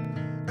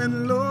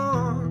 And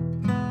Lord,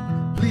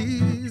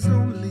 please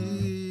don't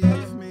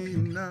leave me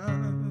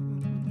now.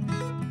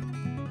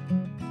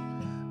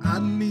 I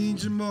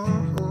need you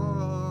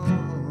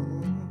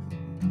more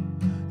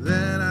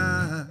than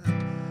I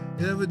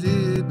ever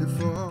did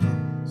before.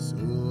 So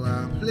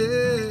I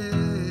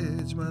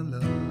pledge my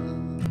love,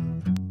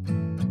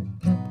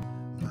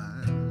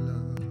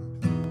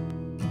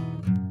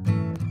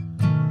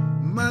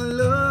 my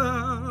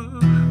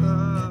love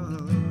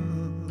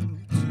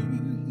to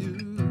you.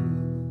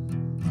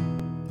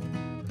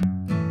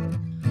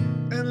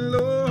 And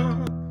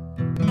Lord,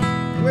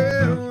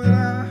 where would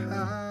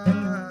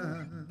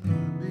I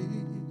be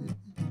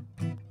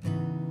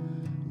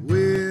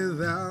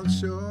without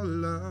your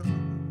love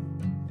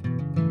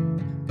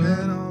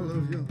and all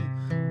of your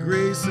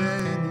grace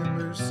and your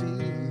mercy,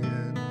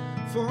 and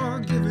for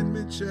giving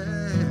me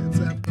chance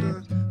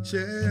after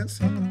chance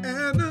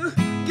and again.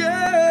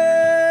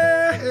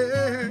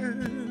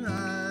 I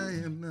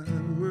am not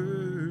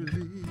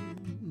worthy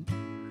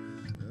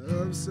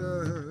of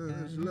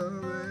such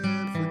love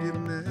and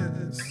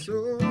forgiveness, so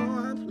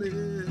I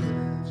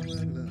pledge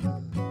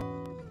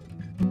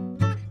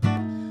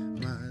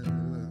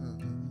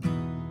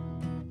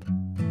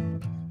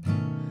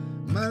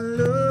my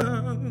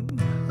love, my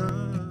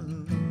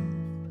love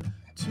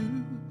to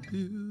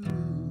you.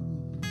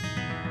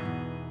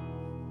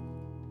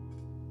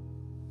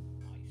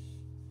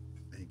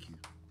 Thank you.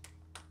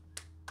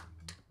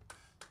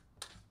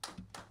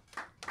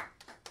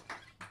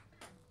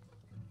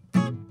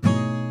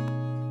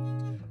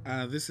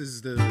 This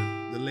is the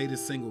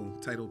latest single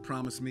titled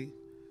Promise Me,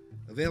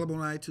 available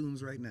on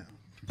iTunes right now.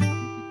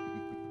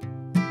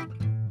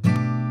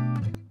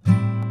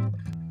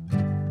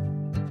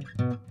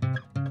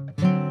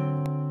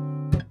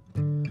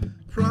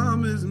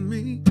 Promise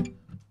me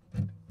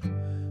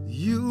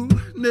you'll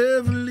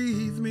never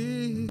leave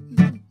me.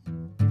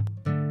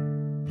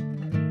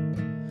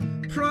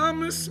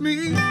 Promise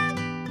me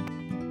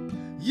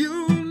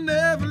you'll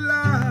never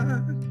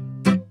lie.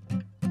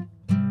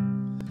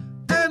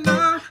 And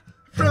I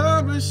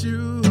promise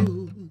you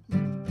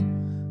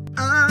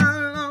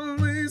I'll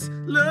always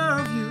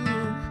love you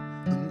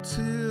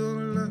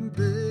until the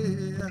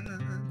day I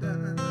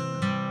die.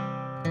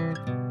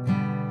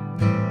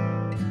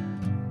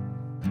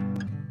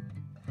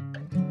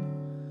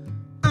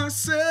 I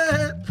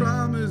said,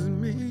 promise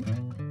me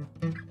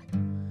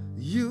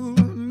you'll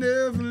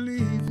never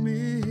leave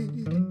me.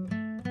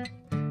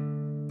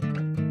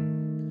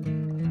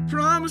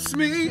 Promise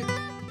me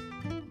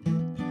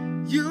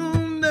you'll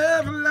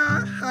never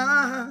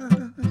lie.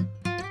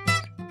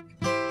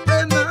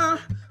 And I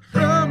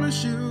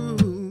promise you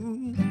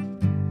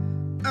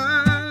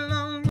I'll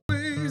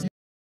always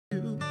love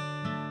you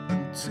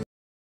until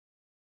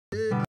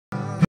yeah.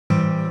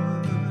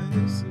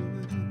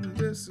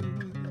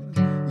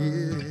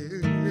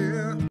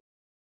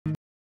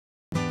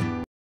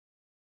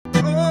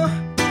 Oh,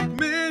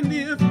 many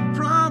have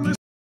promised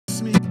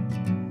me.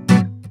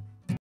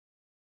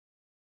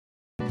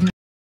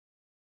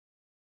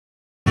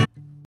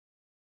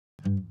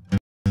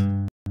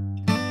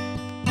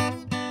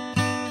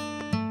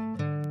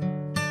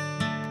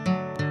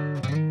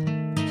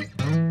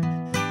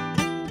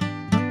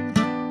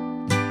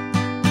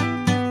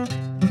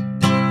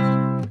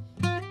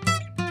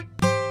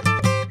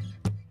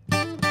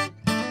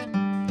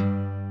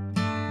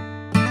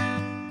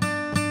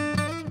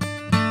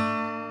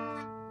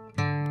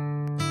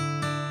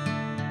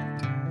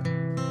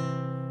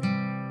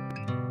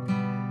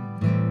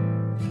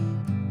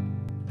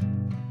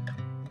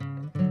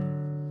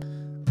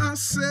 I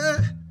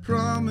said,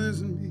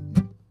 promise me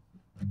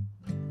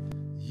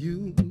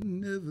you'll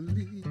never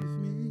leave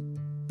me.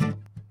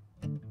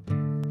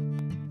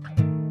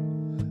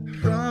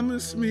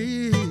 Promise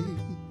me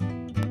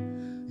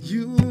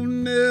you'll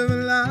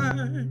never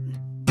lie.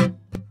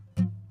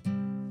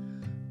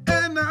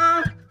 And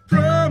I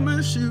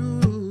promise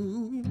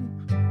you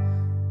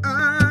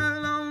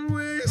I'll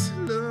always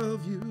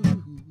love you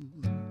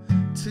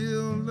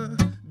till the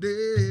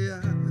day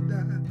I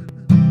die.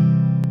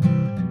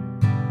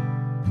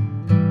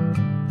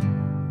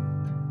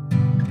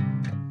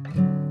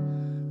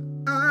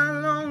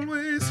 I'll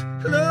always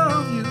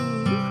love you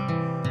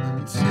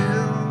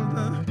until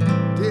the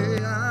day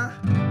I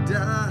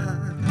die.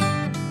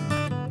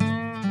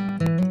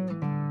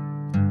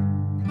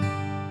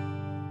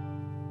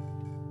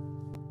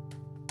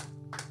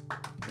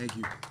 Thank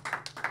you.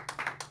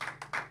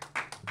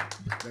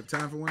 Have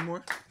time for one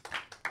more?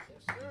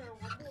 Yes, sir.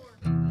 One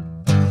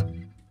more.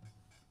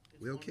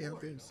 We okay out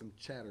there? Some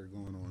chatter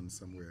going on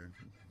somewhere.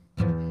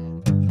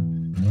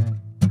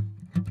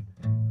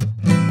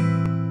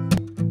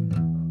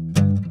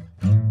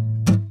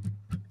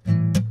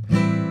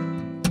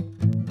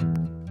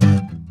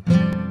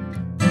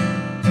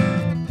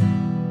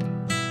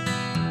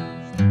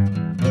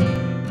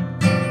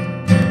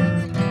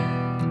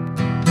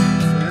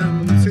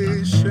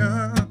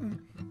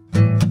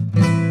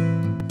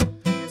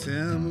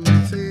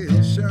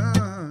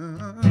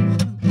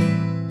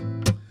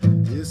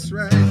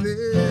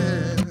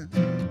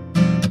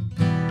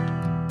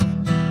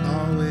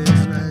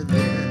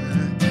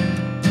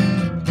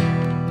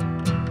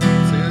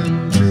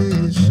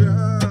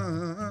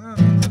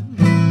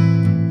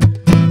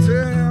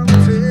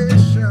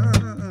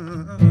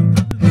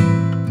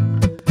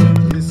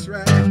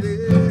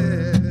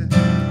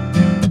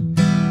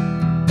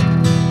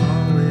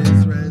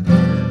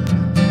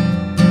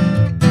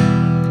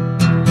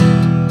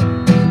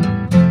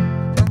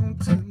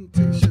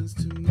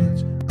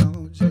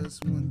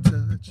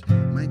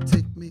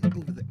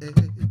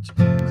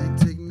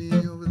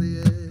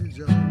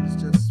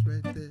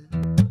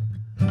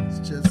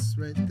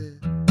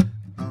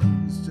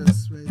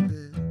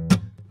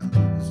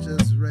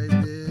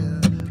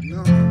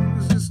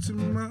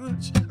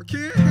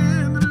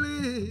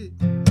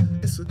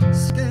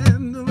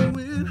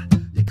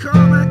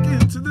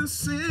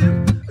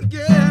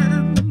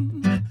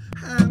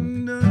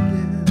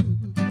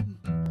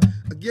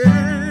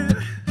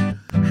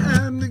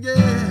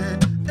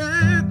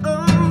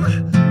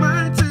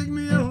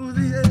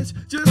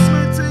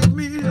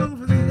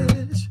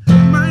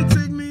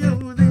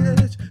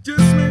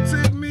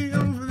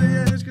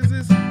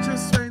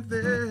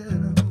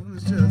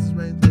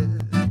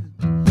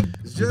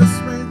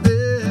 just right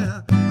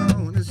there.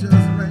 Oh, it's just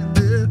right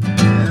there.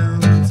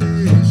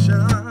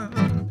 Temptation.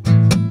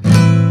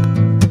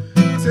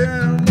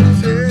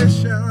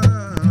 Temptation.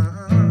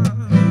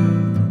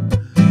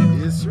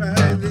 It's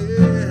right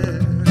there.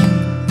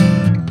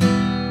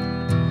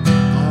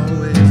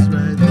 Always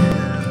right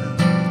there.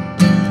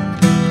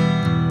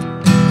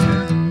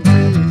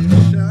 Temptation.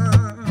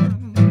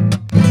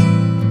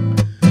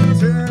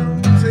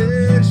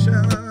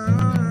 Temptation.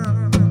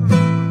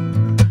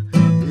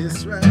 It's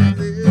right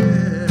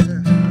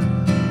there.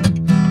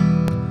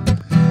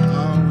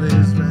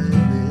 Always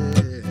right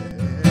there.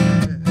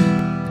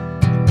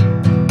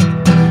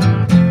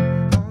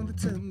 All the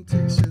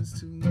temptations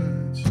too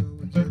much,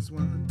 oh, just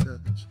one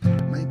touch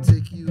might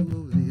take you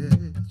over the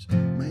edge,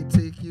 might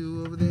take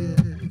you over the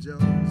edge. Oh,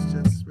 it's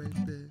just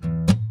right there.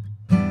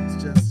 It's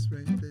just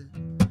right there.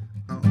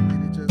 Oh,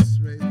 it's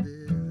just right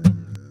there.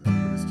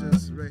 It's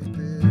just right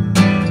there.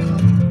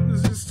 Oh,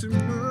 it's just too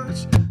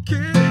much.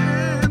 Can't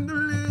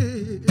handle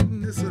it.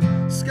 It's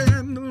a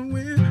scandal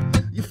when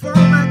you fall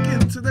back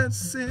into that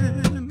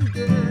sin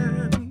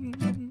again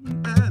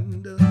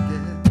and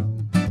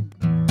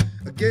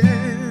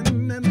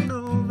again and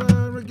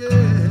over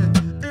again.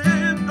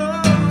 And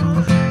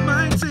oh,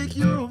 might take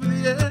you over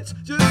the edge,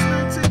 just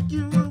might take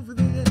you over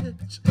the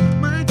edge,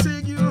 might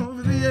take you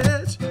over the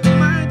edge,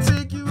 might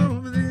take you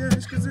over the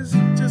edge, 'cause it's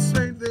just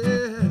right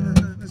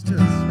there. It's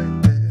just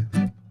right there.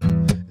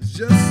 It's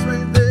just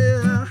right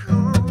there.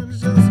 Oh, it's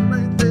just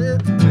right there.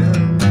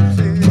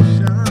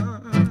 Temptation.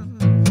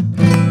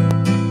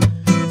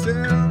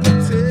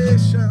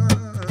 Temptation.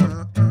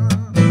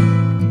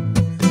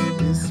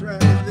 It's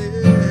right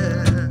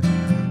there.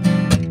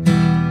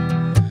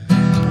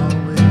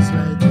 Always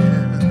right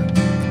there.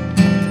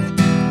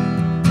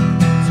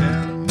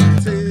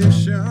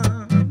 Temptation.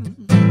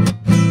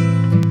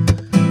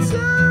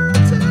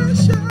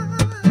 Temptation.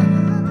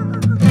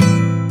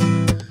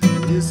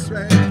 It's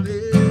right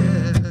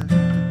there.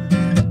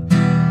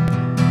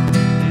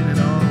 And it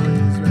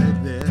always right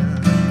there.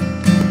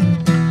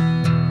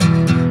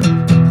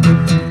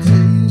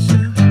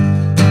 Temptation.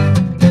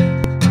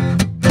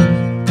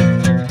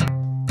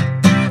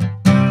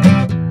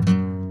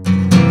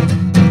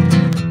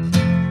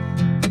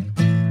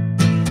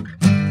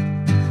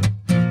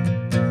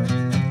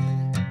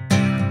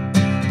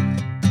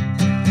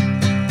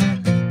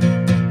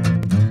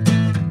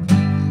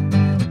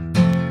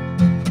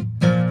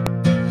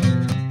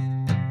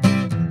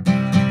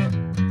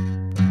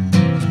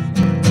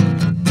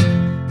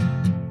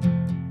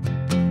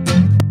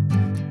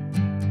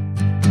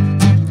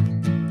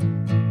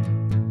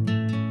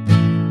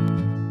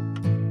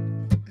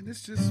 And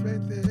it's just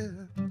right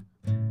there.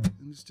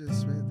 And it's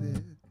just right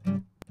there.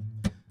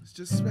 It's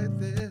just right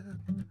there.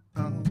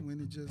 Oh,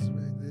 and it's just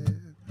right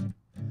there.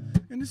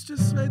 And it's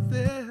just right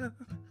there.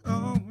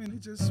 Oh, and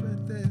it's just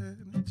right there.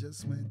 And it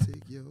just might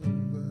take you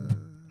over.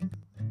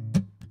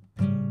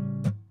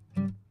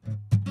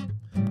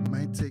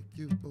 Might take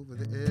you over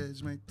the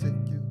edge. Might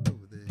take you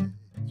over the edge.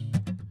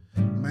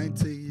 Might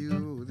take you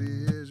over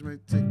the edge.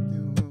 Might take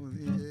you over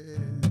the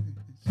edge.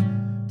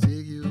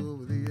 Take you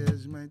over the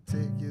edge. Might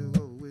take you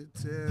over with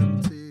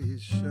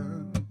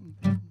temptation.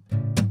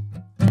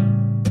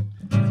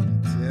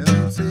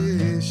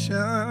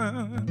 Temptation.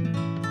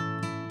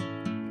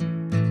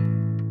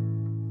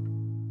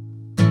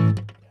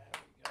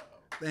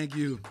 Thank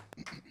you.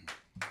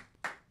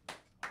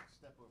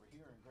 Step over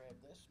here and grab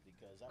this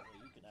because that way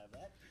you can have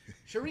that.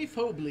 Sharief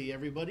Hobley,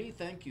 everybody,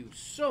 thank you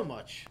so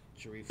much,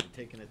 Sharief, for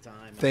taking the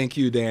time. Thank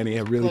you, Danny.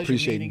 I really Pleasure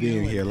appreciate meeting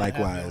being you here. and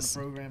having you on Likewise. the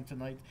program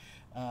tonight.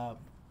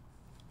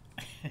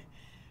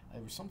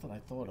 There was something I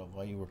thought of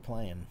while you were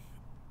playing,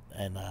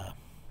 and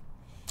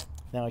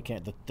now I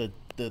can't.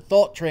 The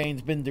thought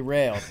train's been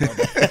derailed.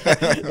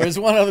 There's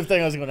one other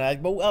thing I was going to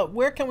ask, but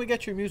where can we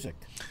get your music?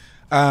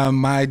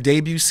 My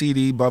debut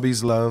CD,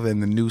 Bubby's Love,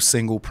 and the new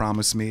single,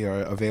 Promise Me,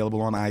 are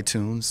available on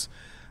iTunes.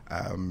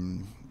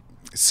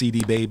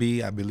 CD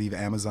Baby, I believe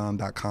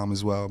Amazon.com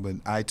as well,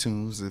 but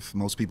iTunes, if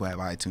most people have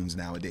iTunes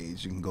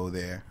nowadays, you can go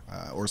there,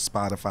 or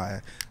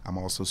Spotify. I'm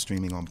also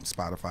streaming on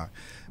Spotify,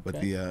 but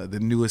Okay. the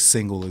newest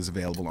single is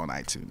available on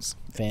iTunes.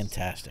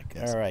 Fantastic.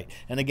 Yes. All right.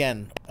 And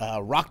again,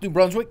 Rock New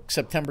Brunswick,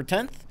 September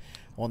 10th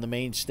on the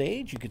main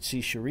stage. You could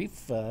see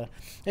Sharief. Now,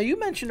 you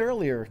mentioned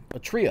earlier a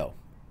trio.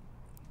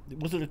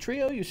 Was it a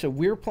trio? You said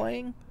we're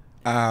playing?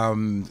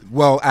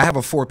 Well, I have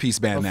a four-piece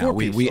band now.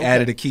 four-piece, We okay.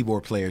 added a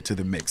keyboard player to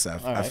the mix. I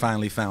right.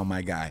 finally found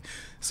my guy.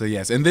 So,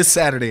 yes. And this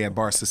Saturday at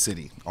Barca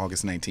City,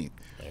 August 19th.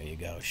 There you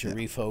go,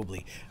 Sharief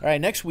Hobley. All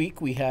right, next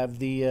week we have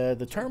the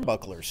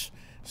Turnbucklers.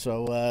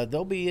 So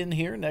they'll be in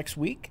here next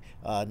week.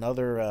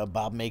 Another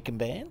Bob Macon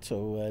band.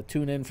 So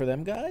tune in for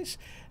them guys.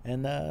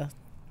 And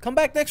come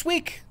back next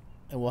week,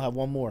 and we'll have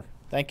one more.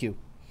 Thank you.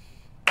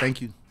 Thank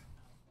you.